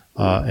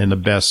and the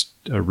best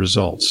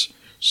results.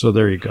 So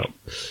there you go.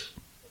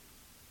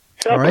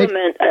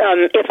 Supplement.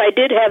 If I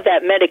did have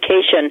that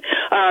medication,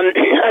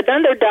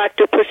 another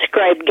doctor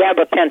prescribed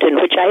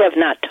gabapentin, which I have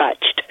not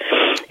touched.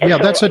 And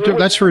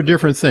that's for a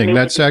different thing.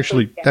 That's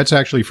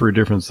actually for a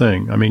different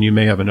thing. I mean, you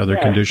may have another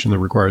condition that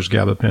requires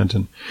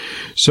gabapentin.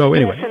 So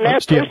anyway, and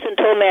that person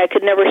told me I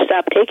could never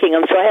stop taking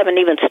them, so I haven't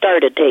even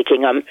started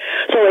taking them.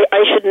 So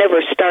I should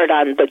never start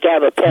on the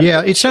gabapentin.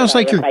 Yeah, it sounds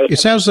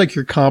like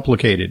you're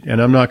complicated,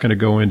 and I'm not going to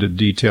go into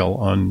detail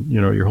on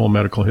your whole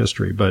medical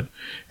history. But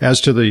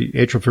as to the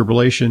atrial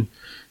fibrillation,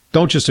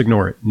 don't just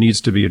ignore it. It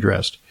needs to be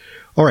addressed.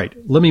 All right,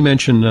 let me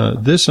mention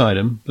this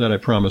item that I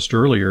promised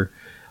earlier.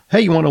 Hey,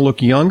 you want to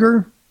look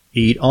younger?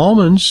 Eat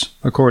almonds.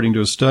 According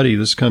to a study,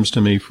 this comes to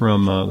me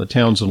from the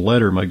Townsend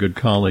Letter. My good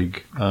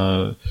colleague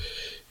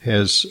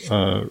has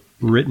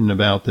written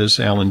about this,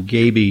 Alan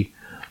Gaby.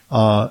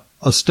 A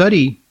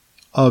study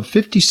of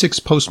 56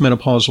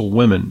 postmenopausal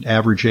women,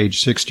 average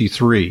age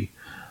 63.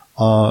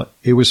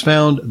 It was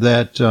found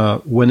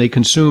that when they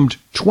consumed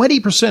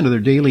 20% of their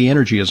daily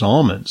energy as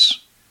almonds,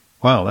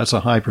 wow, that's a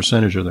high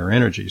percentage of their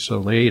energy.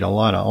 So they ate a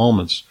lot of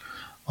almonds.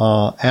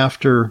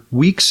 After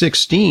week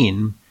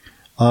 16,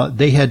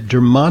 they had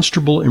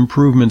demonstrable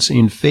improvements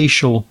in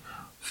facial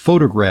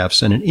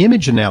photographs, and an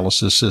image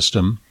analysis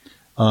system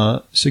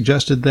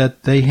suggested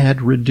that they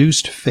had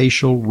reduced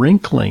facial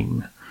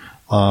wrinkling.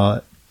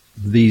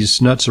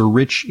 These nuts are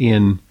rich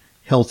in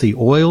healthy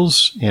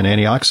oils and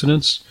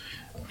antioxidants,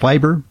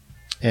 fiber,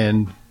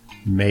 and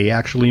may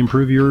actually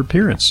improve your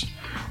appearance.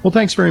 Well,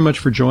 thanks very much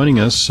for joining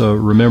us.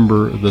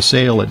 Remember the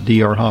sale at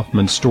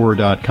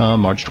drhoffmanstore.com,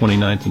 March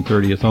 29th and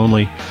 30th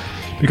only.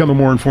 Become a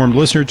more informed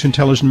listener to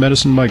Intelligent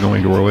Medicine by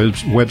going to our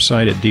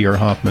website at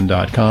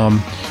drhoffman.com.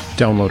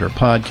 Download our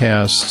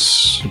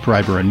podcasts,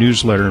 subscribe to our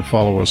newsletter, and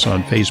follow us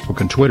on Facebook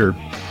and Twitter.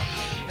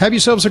 Have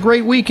yourselves a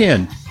great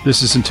weekend.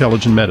 This is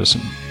Intelligent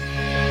Medicine.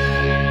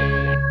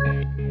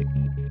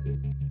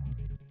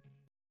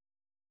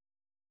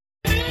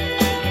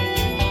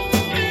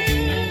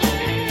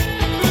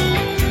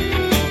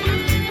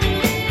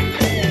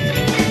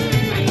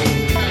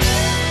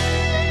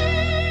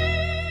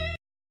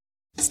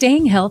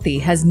 Staying healthy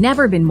has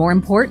never been more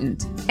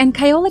important. And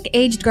Kyolic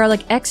Aged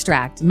Garlic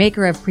Extract,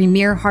 maker of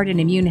premier heart and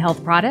immune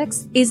health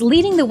products, is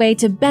leading the way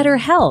to better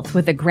health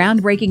with a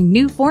groundbreaking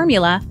new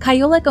formula,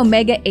 Kyolic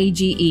Omega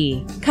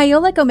AGE.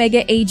 Kyolic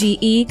Omega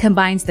AGE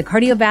combines the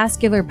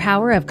cardiovascular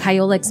power of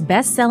Kyolic's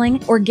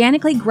best-selling,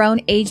 organically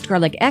grown aged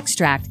garlic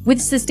extract with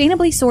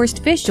sustainably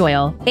sourced fish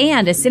oil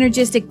and a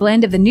synergistic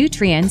blend of the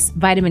nutrients,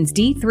 vitamins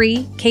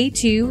D3,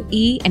 K2,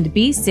 E, and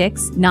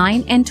B6,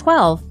 9, and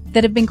 12,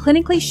 that have been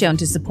clinically shown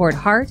to support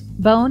heart,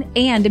 bone,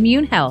 and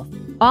immune health,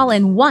 all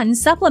in one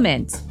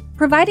supplement,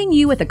 providing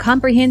you with a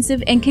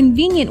comprehensive and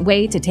convenient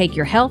way to take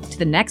your health to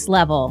the next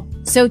level.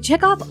 So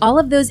check off all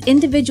of those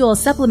individual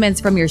supplements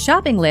from your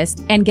shopping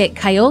list and get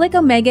Kyolic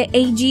Omega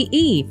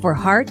AGE for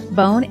heart,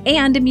 bone,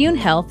 and immune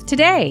health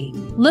today.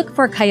 Look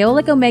for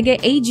Kyolic Omega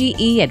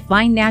AGE at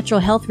fine natural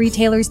health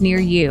retailers near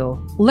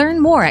you. Learn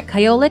more at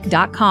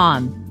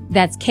kyolic.com.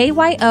 That's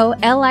KYOLIC.com.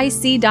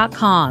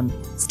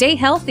 Stay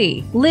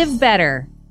healthy, live better.